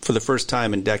for the first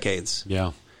time in decades.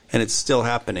 Yeah. And it's still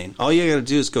happening. All you got to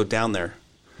do is go down there.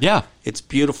 Yeah. It's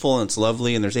beautiful and it's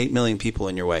lovely, and there's 8 million people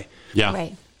in your way. Yeah.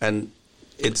 Right. And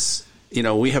it's, you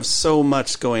know, we have so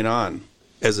much going on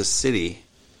as a city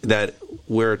that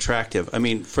we're attractive. I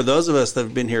mean, for those of us that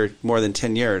have been here more than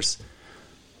 10 years,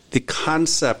 the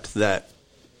concept that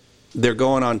they're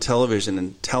going on television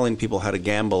and telling people how to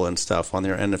gamble and stuff on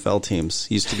their NFL teams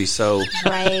used to be so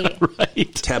Right.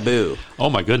 Right. taboo. Oh,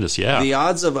 my goodness, yeah. The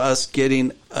odds of us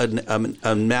getting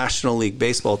a National League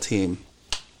baseball team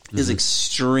is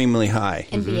extremely high.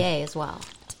 NBA as well.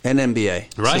 And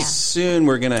NBA. Right. So soon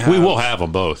we're going to have We will have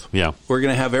them both. Yeah. we're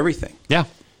going to have everything. Yeah.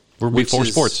 We're Which for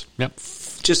is- sports. Yep.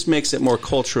 Just makes it more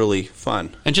culturally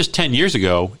fun. And just 10 years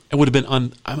ago, it would have been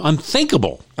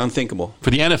unthinkable Unthinkable.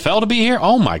 for the NFL to be here.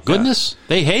 Oh, my goodness.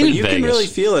 They But hated you Vegas. can really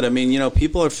feel it. I mean, you know,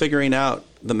 people are figuring out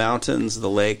the mountains, the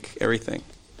lake, everything.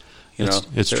 You know,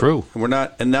 It's They're- true. We're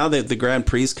not, and now the Grand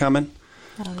Prix is coming.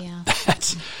 Oh yeah.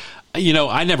 That's,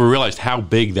 I never realized how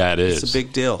big that is. It's a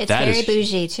big deal. It's That very is-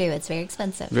 bougie too. It's very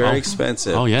expensive. Very Oh.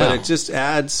 expensive. Oh, yeah. But it just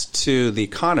adds to the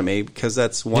economy because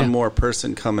that's one Yeah. more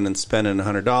person coming and spending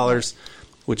 $100,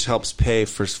 which helps pay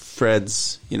for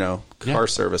Fred's, you know, car Yeah.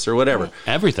 service or whatever. Right.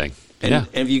 Everything. And, yeah.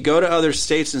 and if you go to other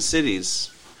states and cities,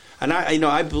 and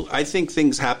I think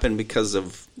things happen because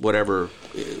of whatever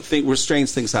strange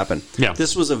things happen. Yeah.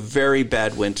 This was a very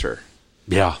bad winter.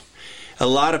 Yeah. A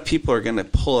lot of people are going to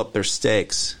pull up their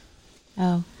stakes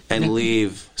Oh. and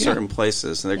leave certain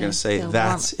places, and they're going to say, So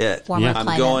 "That's it. warmer Yeah. I'm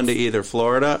climates. going to either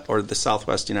Florida or the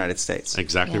Southwest United States."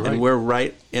 Exactly Yeah. right. And we're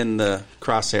right in the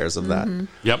crosshairs of that.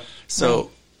 Yep. So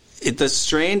the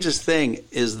strangest thing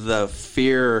is the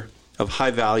fear of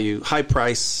high value, high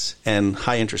price, and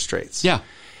high interest rates. Yeah.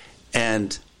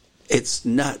 And It's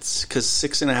nuts because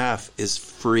 6.5 is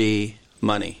free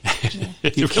money.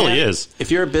 It You really can't- is.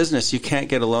 If you're a business, you can't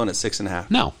get a loan at 6.5.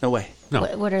 No. No way. No.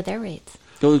 What are their rates?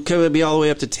 It could be all the way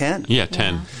up to 10. Yeah,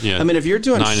 10. Yeah. I mean, if you're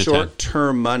doing 9 to 10.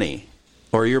 short-term money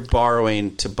or you're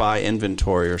borrowing to buy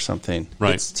inventory or something,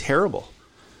 Right. it's terrible.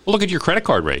 Well, look at your credit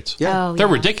card rates. Yeah. Oh, They're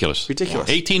yeah. ridiculous. Ridiculous.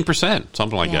 18%,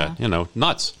 something like Yeah. that.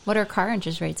 Nuts. What are car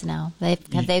interest rates now?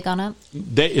 Have they gone up?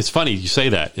 It's funny you say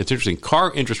that. It's interesting.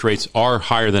 Car interest rates are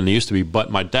higher than they used to be, but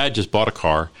my dad just bought a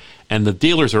car, and the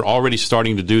dealers are already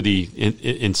starting to do the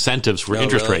incentives for Oh,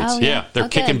 interest really? rates. Oh, yeah. They're Oh,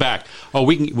 kicking good. back. Oh,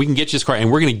 we can get you this car, and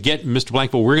we're going to get Mr.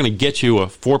 Blankville. We're going to get you a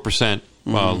 4%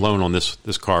 loan on this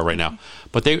car right now.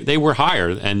 But they were higher,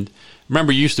 and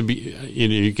remember, you used to be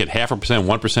you get 0.5%,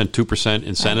 1%, 2%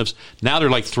 incentives. Now they're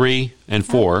like 3 and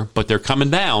 4, but they're coming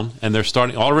down, and they're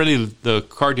starting already. The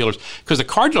car dealers, because the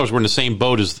car dealers were in the same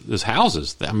boat as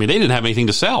houses. I mean, they didn't have anything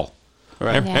to sell.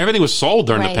 Right. Yeah. Everything was sold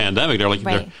during Right. the pandemic. They're like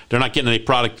Right. they're not getting any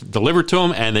product delivered to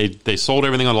them, and they sold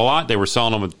everything on the lot. They were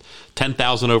selling them with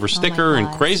 10,000 over sticker and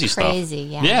God. crazy stuff. Crazy,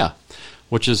 yeah. Yeah,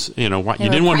 which is why They you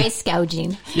didn't were want price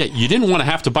gouging. you didn't want to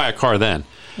have to buy a car then.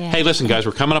 Yeah. Hey, listen, guys,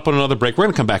 we're coming up on another break. We're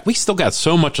going to come back. We still got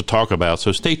so much to talk about,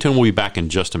 so stay tuned. We'll be back in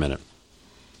just a minute.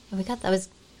 I was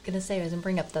going to say, I was going to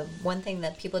bring up the one thing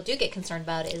that people do get concerned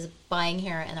about is buying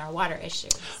here and our water issue.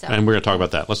 So And we're going to talk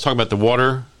about that. Let's talk about the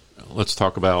water. Let's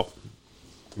talk about.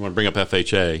 You want to bring up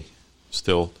FHA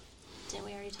still? didn't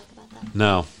we already talk about that?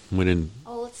 No, we didn't.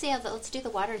 Oh, let's do the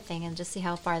water thing and just see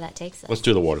how far that takes us. Let's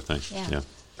do the water thing. Yeah.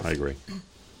 I agree.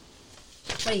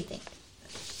 What do you think?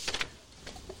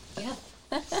 Yeah.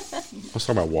 Let's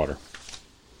talk about water.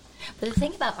 But the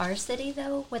thing about our city,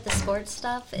 though, with the sports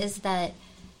stuff, is that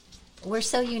we're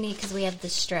so unique because we have the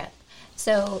strip.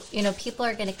 So, people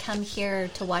are going to come here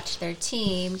to watch their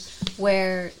team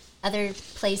where other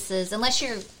places, unless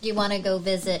you want to go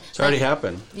visit. It's already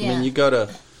happened. I Yeah. mean, you go to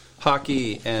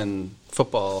hockey and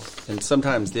football, and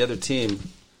sometimes the other team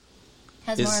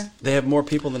Has more. they have more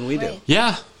people than we do. Right.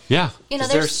 Yeah. Yeah. Because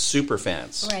they're super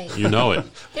fans. Right. You know it.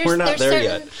 We're not there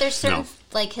yet. There's certain No.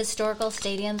 like historical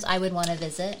stadiums I would want to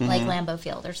visit, Mm-hmm. like Lambeau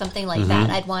Field or something like that.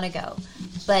 I'd want to go,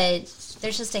 but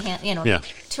there's just a Yeah.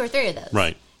 2 or 3 of those.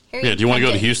 Right. Here Yeah. Do you want to go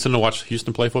to come Houston to watch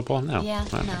Houston play football? No. Yeah,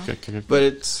 no. Okay.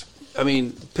 But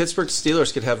Pittsburgh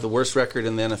Steelers could have the worst record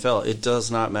in the NFL. It does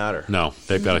not matter. No,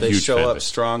 they've got a They huge show fan up base.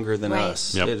 stronger than Right.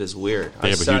 us. Yep. It is weird. They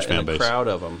I have a sat huge in fan a base. crowd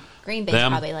of them. Green Bay's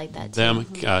Them, probably like that too.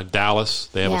 Dallas,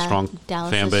 they have a Yeah, strong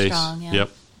Dallas fan is base. strong, yeah. Yep.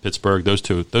 Pittsburgh, those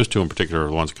two in particular are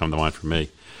the ones that come to mind for me.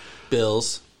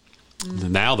 Bills,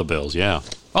 Now the Bills, yeah.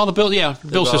 Oh, the Bills, yeah.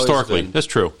 Bills always historically. been- That's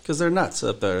true. because they're nuts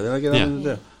up there. They don't get anything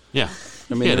to do. Yeah.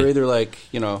 I mean, Yeah, they're they- either like,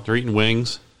 they're eating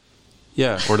wings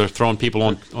yeah. or they're throwing people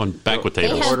on banquet They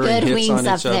tables. have ordering good hits wings on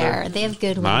up each other. there. They have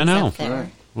good wings I know. up there.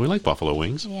 Right. We like buffalo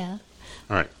wings. Yeah.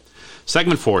 All right.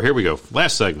 Segment 4. Here we go.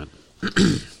 Last segment.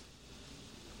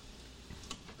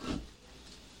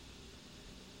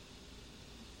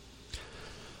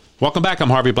 Welcome back. I'm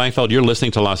Harvey Blankfeld. You're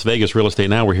listening to Las Vegas Real Estate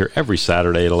Now. We're here every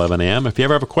Saturday at 11 a.m. If you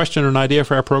ever have a question or an idea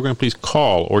for our program, please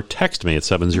call or text me at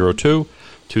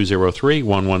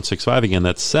 702-203-1165. Again,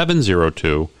 that's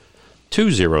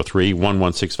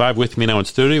 702-203-1165. With me now in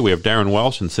studio, we have Darren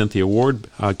Welsh and Cynthia Ward.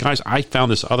 Guys, I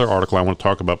found this other article I want to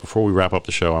talk about before we wrap up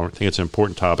the show. I think it's an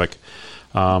important topic.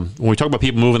 When we talk about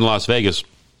people moving to Las Vegas,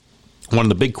 one of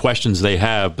the big questions they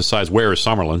have, besides where is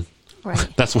Summerlin, Right.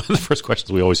 that's one of the first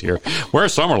questions we always hear.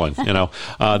 Where's Summerlin?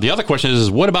 The other question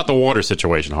is what about the water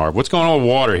situation, Harv? What's going on with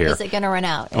water here? Is it going to run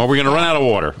out? Are we going to run out of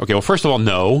water? Okay, well, first of all,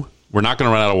 no, we're not going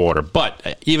to run out of water.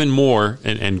 But even more,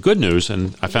 and good news,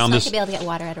 and I found Just this. not to be able to get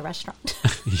water at a restaurant.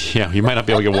 Yeah, you might not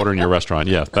be able to get water in your restaurant.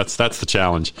 Yeah, that's the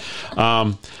challenge.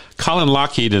 Colin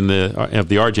Lockheed of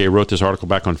the RJ wrote this article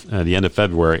back on the end of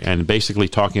February, and basically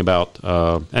talking about.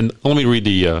 And let me read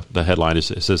the headline. It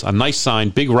says, "A nice sign: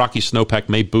 big rocky snowpack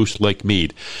may boost Lake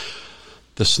Mead."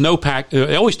 The snowpack.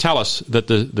 They always tell us that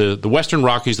the Western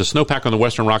Rockies, the snowpack on the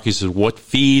Western Rockies, is what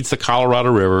feeds the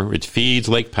Colorado River. It feeds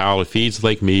Lake Powell. It feeds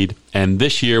Lake Mead. And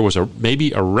this year was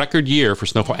maybe a record year for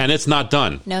snowfall, and it's not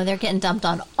done. No, they're getting dumped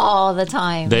on all the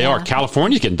time. They Yeah. are.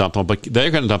 California's getting dumped on, but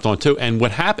they're getting dumped on too. And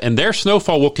what happened? And their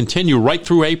snowfall will continue right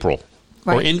through April,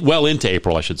 or Right. into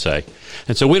April, I should say.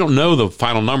 And so we don't know the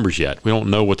final numbers yet. We don't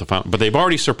know what the final, but they've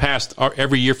already surpassed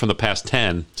every year from the past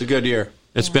 10. It's a good year.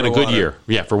 It's been a For good water. year,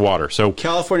 yeah, for water. So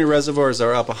California reservoirs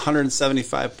are up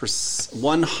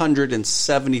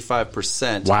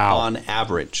 175% Wow. on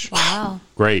average. Wow.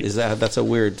 great, That's a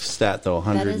weird stat though,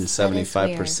 That is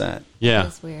 175%. yeah. That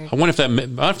is weird. I wonder if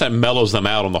that mellows them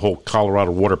out on the whole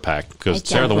Colorado water pack because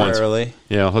I they're the ones. Temporarily.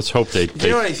 Yeah, let's hope they. Do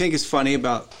you know what I think is funny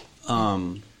about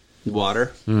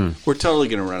water? Hmm. We're totally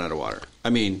going to run out of water. I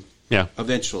mean, Yeah.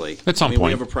 Eventually. At some We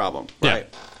point. have a problem, Yeah.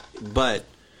 right? But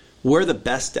we're the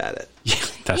best at it.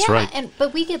 That's yeah, right.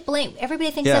 but we get blamed.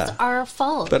 Everybody thinks Yeah. that's our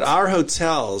fault. But our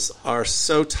hotels are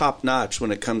so top notch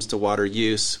when it comes to water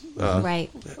use, right.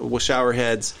 shower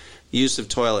heads, use of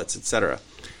toilets, etc.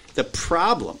 The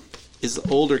problem is the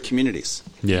older communities.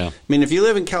 Yeah. I mean, if you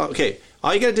live in okay,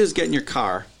 all you got to do is get in your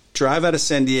car, drive out of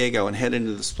San Diego, and head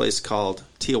into this place called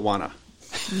Tijuana,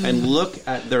 and look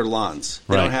at their lawns.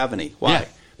 They Right. don't have any. Why? Yeah.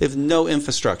 They have no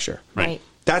infrastructure. Right.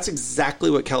 That's exactly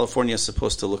what California is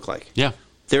supposed to look like. Yeah.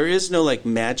 There is no like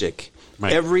magic.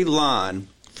 Right. Every lawn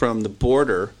from the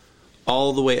border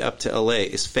all the way up to LA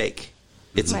is fake.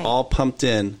 It's Right. all pumped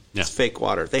in. Yeah. It's fake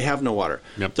water. They have no water.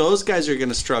 Yep. Those guys are going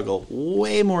to struggle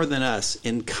way more than us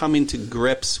in coming to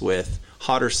grips with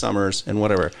hotter summers and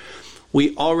whatever.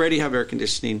 We already have air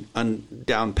conditioning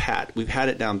down pat. We've had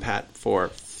it down pat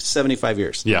for 75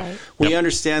 years. Yeah. Right. We Yep.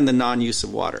 understand the non-use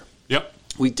of water. Yep.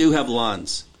 We do have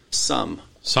lawns, some.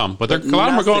 Some, but a lot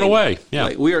of them are going nothing. away. Yeah.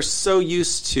 Like, we are so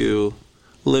used to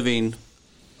living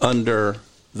under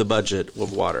the budget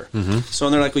of water. Mm-hmm. So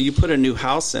when they're like, well, you put a new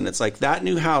house in, it's like that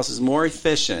new house is more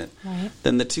efficient Right.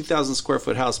 than the 2,000 square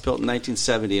foot house built in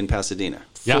 1970 in Pasadena.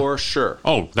 Yeah. For sure.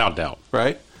 Oh, without doubt.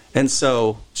 Right? And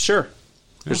so, sure,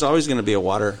 there's always going to be a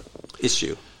water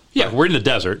issue. Yeah, we're in the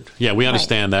desert. Yeah, we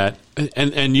understand that.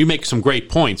 And you make some great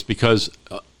points because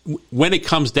when it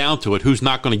comes down to it, who's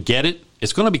not going to get it?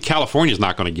 It's going to be California's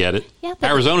not going to get it. Yeah, but-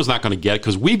 Arizona's not going to get it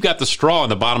because we've got the straw in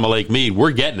the bottom of Lake Mead.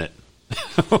 We're getting it.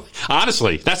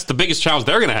 Honestly, that's the biggest challenge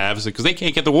they're going to have is because they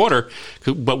can't get the water,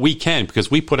 but we can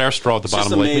because we put our straw at the It's bottom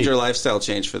just of a Lake major Mead. lifestyle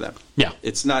change for them. Yeah.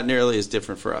 It's not nearly as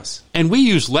different for us. And we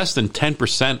use less than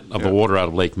 10% of the Yeah. water out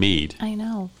of Lake Mead. I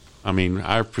know. I mean,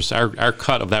 our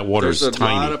cut of that water There's is a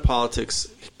tiny. lot of politics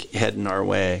heading our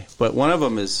way, but one of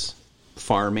them is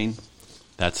farming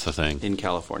That's the thing. in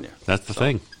California. That's the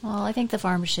thing. Well, I think the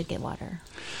farmers should get water.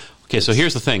 Okay, so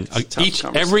here's the thing. a tough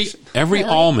Every conversation. every Really?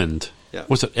 almond. Yeah.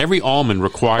 What's it? Every almond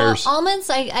requires. Well, almonds,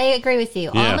 I agree with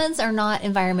you. Yeah. Almonds are not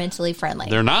environmentally friendly.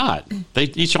 They're not.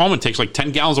 Each almond takes like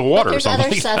 10 gallons of water or There's something.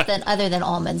 other like stuff that. other than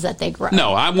almonds that they grow.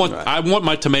 No, I want Right. I want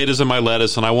my tomatoes and my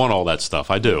lettuce, and I want all that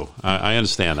stuff. I do. I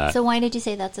understand that. So why did you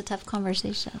say that's a tough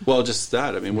conversation? Well, just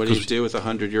that. I mean, what do you do with a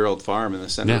 100-year-old farm in the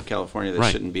center Yeah. of California that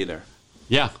Right. shouldn't be there?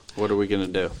 yeah. What are we going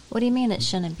to do? What do you mean it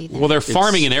shouldn't be there? Well, they're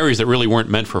farming in areas that really weren't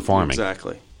meant for farming.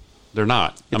 Exactly. They're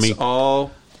not. It's I mean,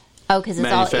 all because it's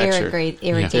all manufactured.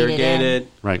 irrigated. irrigated.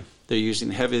 right. They're using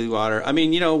heavy water. I mean,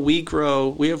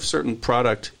 we have certain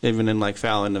product even in like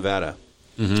Fallon, Nevada.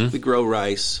 Mm-hmm. We grow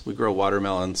rice. We grow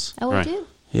watermelons. Oh, we Right. do.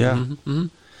 Yeah.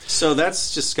 So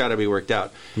that's just got to be worked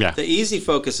out. Yeah. The easy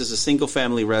focus is a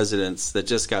single-family residence that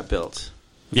just got built.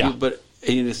 Yeah. But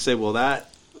you say, well,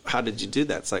 how did you do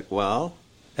that? It's like, well,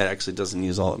 it actually doesn't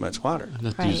use all that much water.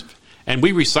 Right. And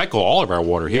we recycle all of our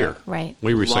water here. Right.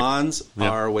 We recycle. Lawns Yeah.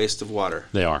 are a waste of water.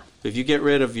 They are. If you get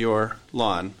rid of your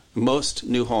lawn, most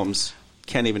new homes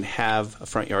can't even have a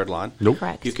front yard lawn. Nope.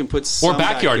 Correct. You can put some Or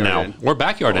backyard now. in. Or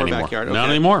backyard Or anymore. backyard, Not okay.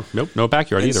 anymore. Nope. No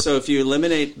backyard And either. so if you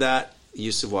eliminate that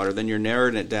use of water, then you're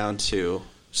narrowing it down to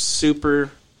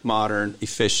super modern,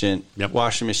 efficient Yep.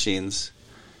 washing machines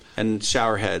and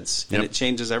shower heads, and Yep. it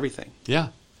changes everything. Yeah.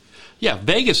 Yeah,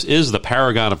 Vegas is the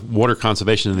paragon of water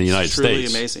conservation in the United It's truly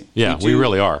States. amazing. Yeah, we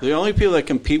really are. The only people that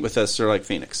compete with us are like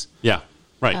Phoenix. Yeah,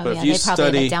 right. Oh, But yeah, if you they probably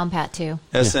have study- it down pat too.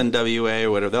 SNWA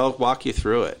or whatever, they'll walk you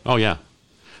through it. Oh, yeah.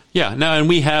 Yeah, no, and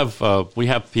we have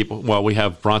people, well, we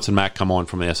have Bronson Mack come on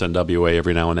from the SNWA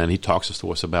every now and then. He talks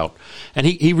to us about, and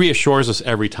he reassures us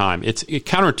every time. It's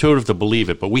counterintuitive to believe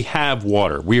it, but we have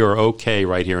water. We are okay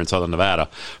right here in Southern Nevada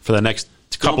for the next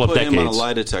couple Don't of put decades. him on a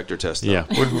lie detector test. Though. Yeah,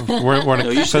 we're No,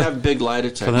 you should have a big lie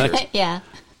detector, Yeah.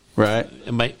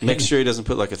 right? Make Make sure he doesn't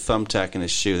put like a thumbtack in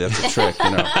his shoe. That's a trick, you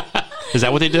know. Is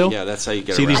that what they do? Yeah, that's how you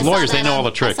get See, around. these it. lawyers, they know all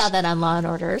the tricks. I saw that on Law and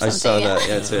Order or I something. saw that,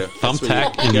 yeah, too. That's what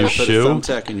Thumbtack you in your gotta put shoe? A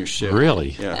thumbtack in your shoe. Really?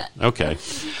 Yeah. Okay.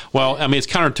 Well, I mean, it's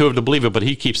counterintuitive to believe it, but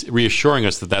he keeps reassuring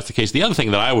us that that's the case. The other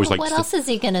thing that I always like What to else is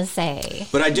he going to say?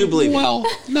 But I do believe Well,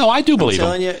 no, I do believe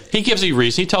telling him. you- He gives you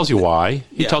reason. He tells you why.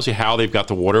 He Yeah. tells you how they've got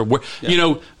the water. Yeah. You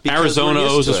know, Because Arizona we're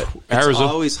used owes to us. it. It's Arizona.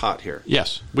 always hot here.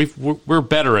 Yes, we're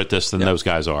better at this than Yeah. those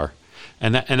guys are,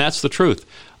 and that's the truth.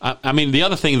 I mean, the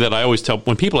other thing that I always tell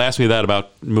when people ask me that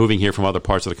about moving here from other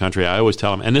parts of the country, I always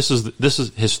tell them, and this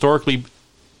is historically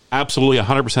absolutely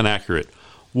 100% accurate.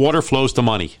 Water flows to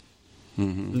money.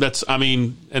 That's, I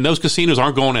mean, and those casinos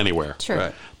aren't going anywhere. True.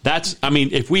 Right. That's, I mean,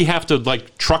 if we have to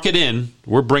like truck it in,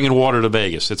 we're bringing water to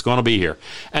Vegas. It's going to be here,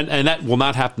 and that will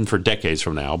not happen for decades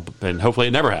from now, and hopefully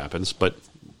it never happens. But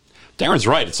Darren's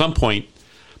right. At some point,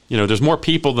 there's more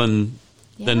people than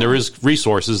than there is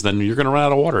resources, then you're going to run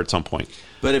out of water at some point.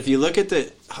 But if you look at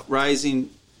the rising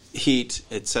heat,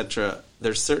 etc.,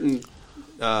 there's certain.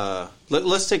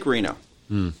 Let's take Reno.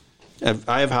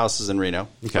 I have houses in Reno.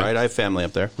 Okay. Right, I have family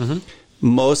up there.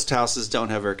 Most houses don't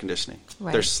have air conditioning.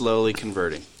 Right. They're slowly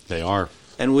converting, They are.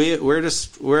 and we're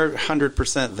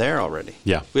 100% there already.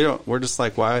 Yeah. We're just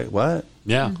like, why? What?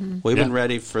 Yeah. We've Yeah. been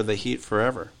ready for the heat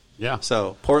forever. Yeah.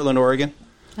 So Portland, Oregon,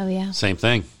 Oh yeah. Same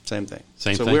thing. same thing.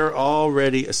 Same so thing. we're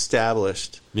already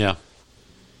established. Yeah.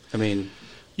 I mean,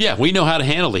 Yeah, we know how to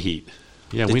handle the heat.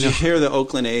 Yeah, we did know. you hear the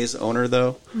Oakland A's owner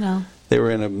though? No. They were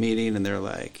in a meeting and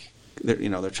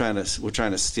we're trying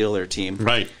to steal their team.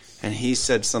 Right. And he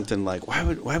said something like, why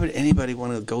would anybody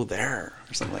want to go there?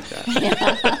 Or something like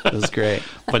that. It was great.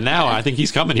 But now I think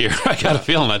he's coming here. I got a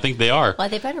feeling. I think they are. Well,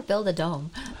 they better build a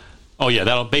dome. Oh,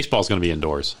 yeah. Baseball's going to be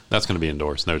indoors. That's going to be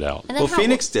indoors, no doubt. And then Well,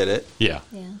 Phoenix did it. Yeah.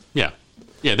 Yeah. Yeah.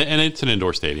 Yeah, and it's an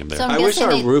indoor stadium there. So I'm I wish guessing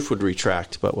our they- roof would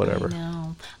retract, but whatever.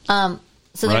 No.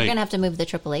 So they're Right. going to have to move the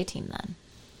AAA team then.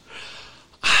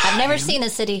 I've never seen a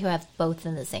city who have both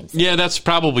in the same city. Yeah, that's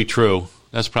probably true.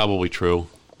 That's probably true.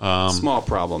 Small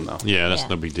problem, though. Yeah, that's Yeah.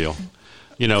 no big deal.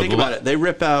 You know, Think about it. They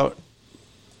rip out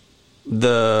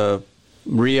the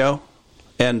Rio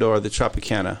and or the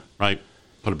Tropicana, Right.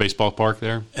 Put a baseball park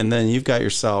there. and then you've got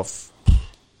yourself.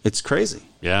 It's crazy.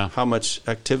 Yeah. How much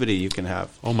activity you can have.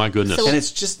 Oh, my goodness. So- And it's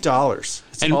just dollars.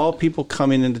 It's And- all people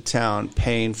coming into town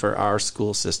paying for our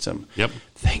school system. Yep.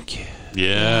 Thank you.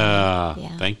 Yeah. Yeah.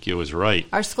 Thank you. Is right.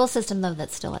 Our school system, though,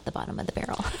 that's still at the bottom of the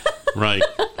barrel. Right.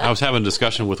 I was having a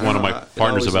discussion with one of my It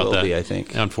partners always about will that. be, I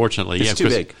think. Unfortunately, It's yeah, too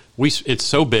 'cause big. It's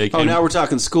so big. Oh, and- now we're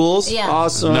talking schools? Yeah.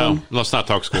 Awesome. No, let's not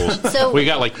talk schools. So- we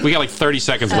got like 30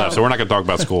 seconds left, so we're not going to talk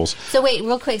about schools. So wait,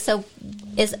 real quick. So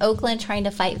is Oakland trying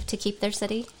to fight to keep their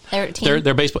city, their team?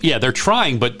 They're baseball. Yeah, they're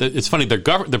trying, but it's funny.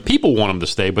 The people want them to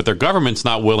stay, but their government's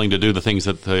not willing to do the things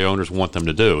that the owners want them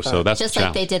to do. So that's just the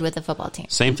like challenge. they did with the football team.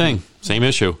 Same thing, same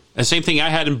issue. And same thing I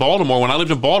had in Baltimore. When I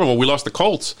lived in Baltimore, we lost the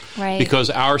Colts Right. because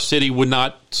our city would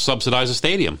not subsidize a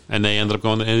stadium, and they ended up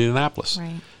going to Indianapolis.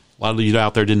 Right. A lot of you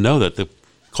out there didn't know that the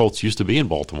Colts used to be in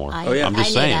Baltimore. I- Oh, yeah. I'm just I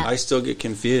knew saying. that. I still get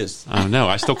confused. I know.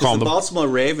 I still call The them the. Baltimore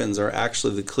Ravens are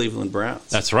actually the Cleveland Browns.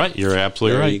 That's right. You're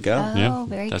absolutely There right. you go. Oh, Yeah,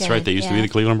 very that's good. right. They used to be Yeah. the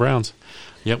Cleveland Browns.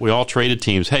 Yep, we all traded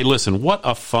teams. Hey, listen, what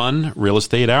a fun real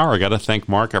estate hour. I got to thank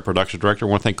Mark, our production director. I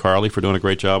want to thank Carly for doing a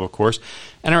great job, of course,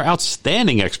 and our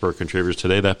outstanding expert contributors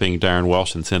today, that being Darren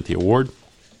Welsh and Cynthia Ward.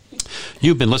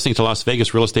 You've been listening to Las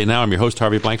Vegas Real Estate Now. I'm your host,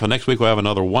 Harvey Blankfeld. Next week, we'll have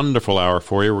another wonderful hour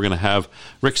for you. We're going to have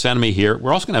Rick Senemy here.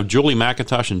 We're also going to have Julie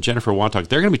McIntosh and Jennifer Wantock.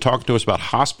 They're going to be talking to us about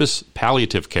hospice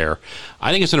palliative care.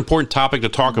 I think it's an important topic to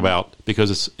talk about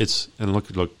because it's and look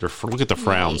at the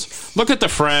frowns. Nice. Look at the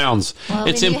frowns. Well,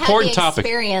 It's when an important you have the topic.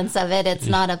 experience of it, it's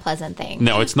not a pleasant thing.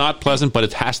 No, it's not pleasant, but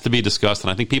it has to be discussed,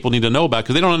 and I think people need to know about it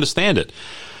because they don't understand it.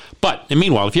 But, and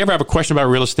meanwhile, if you ever have a question about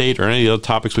real estate or any of the other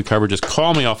topics we covered, just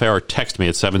call me off air or text me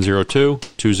at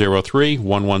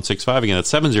 702-203-1165. Again,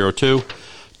 that's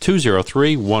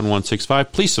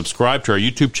 702-203-1165. Please subscribe to our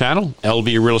YouTube channel, LV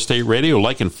Real Estate Radio.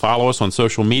 Like and follow us on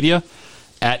social media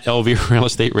at LV Real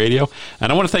Estate Radio.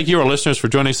 And I want to thank you, our listeners, for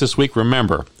joining us this week.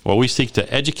 Remember, while we seek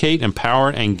to educate, empower,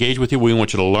 and engage with you, we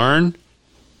want you to learn,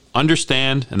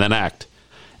 understand, and then act.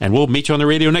 And we'll meet you on the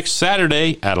radio next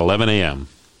Saturday at 11 a.m.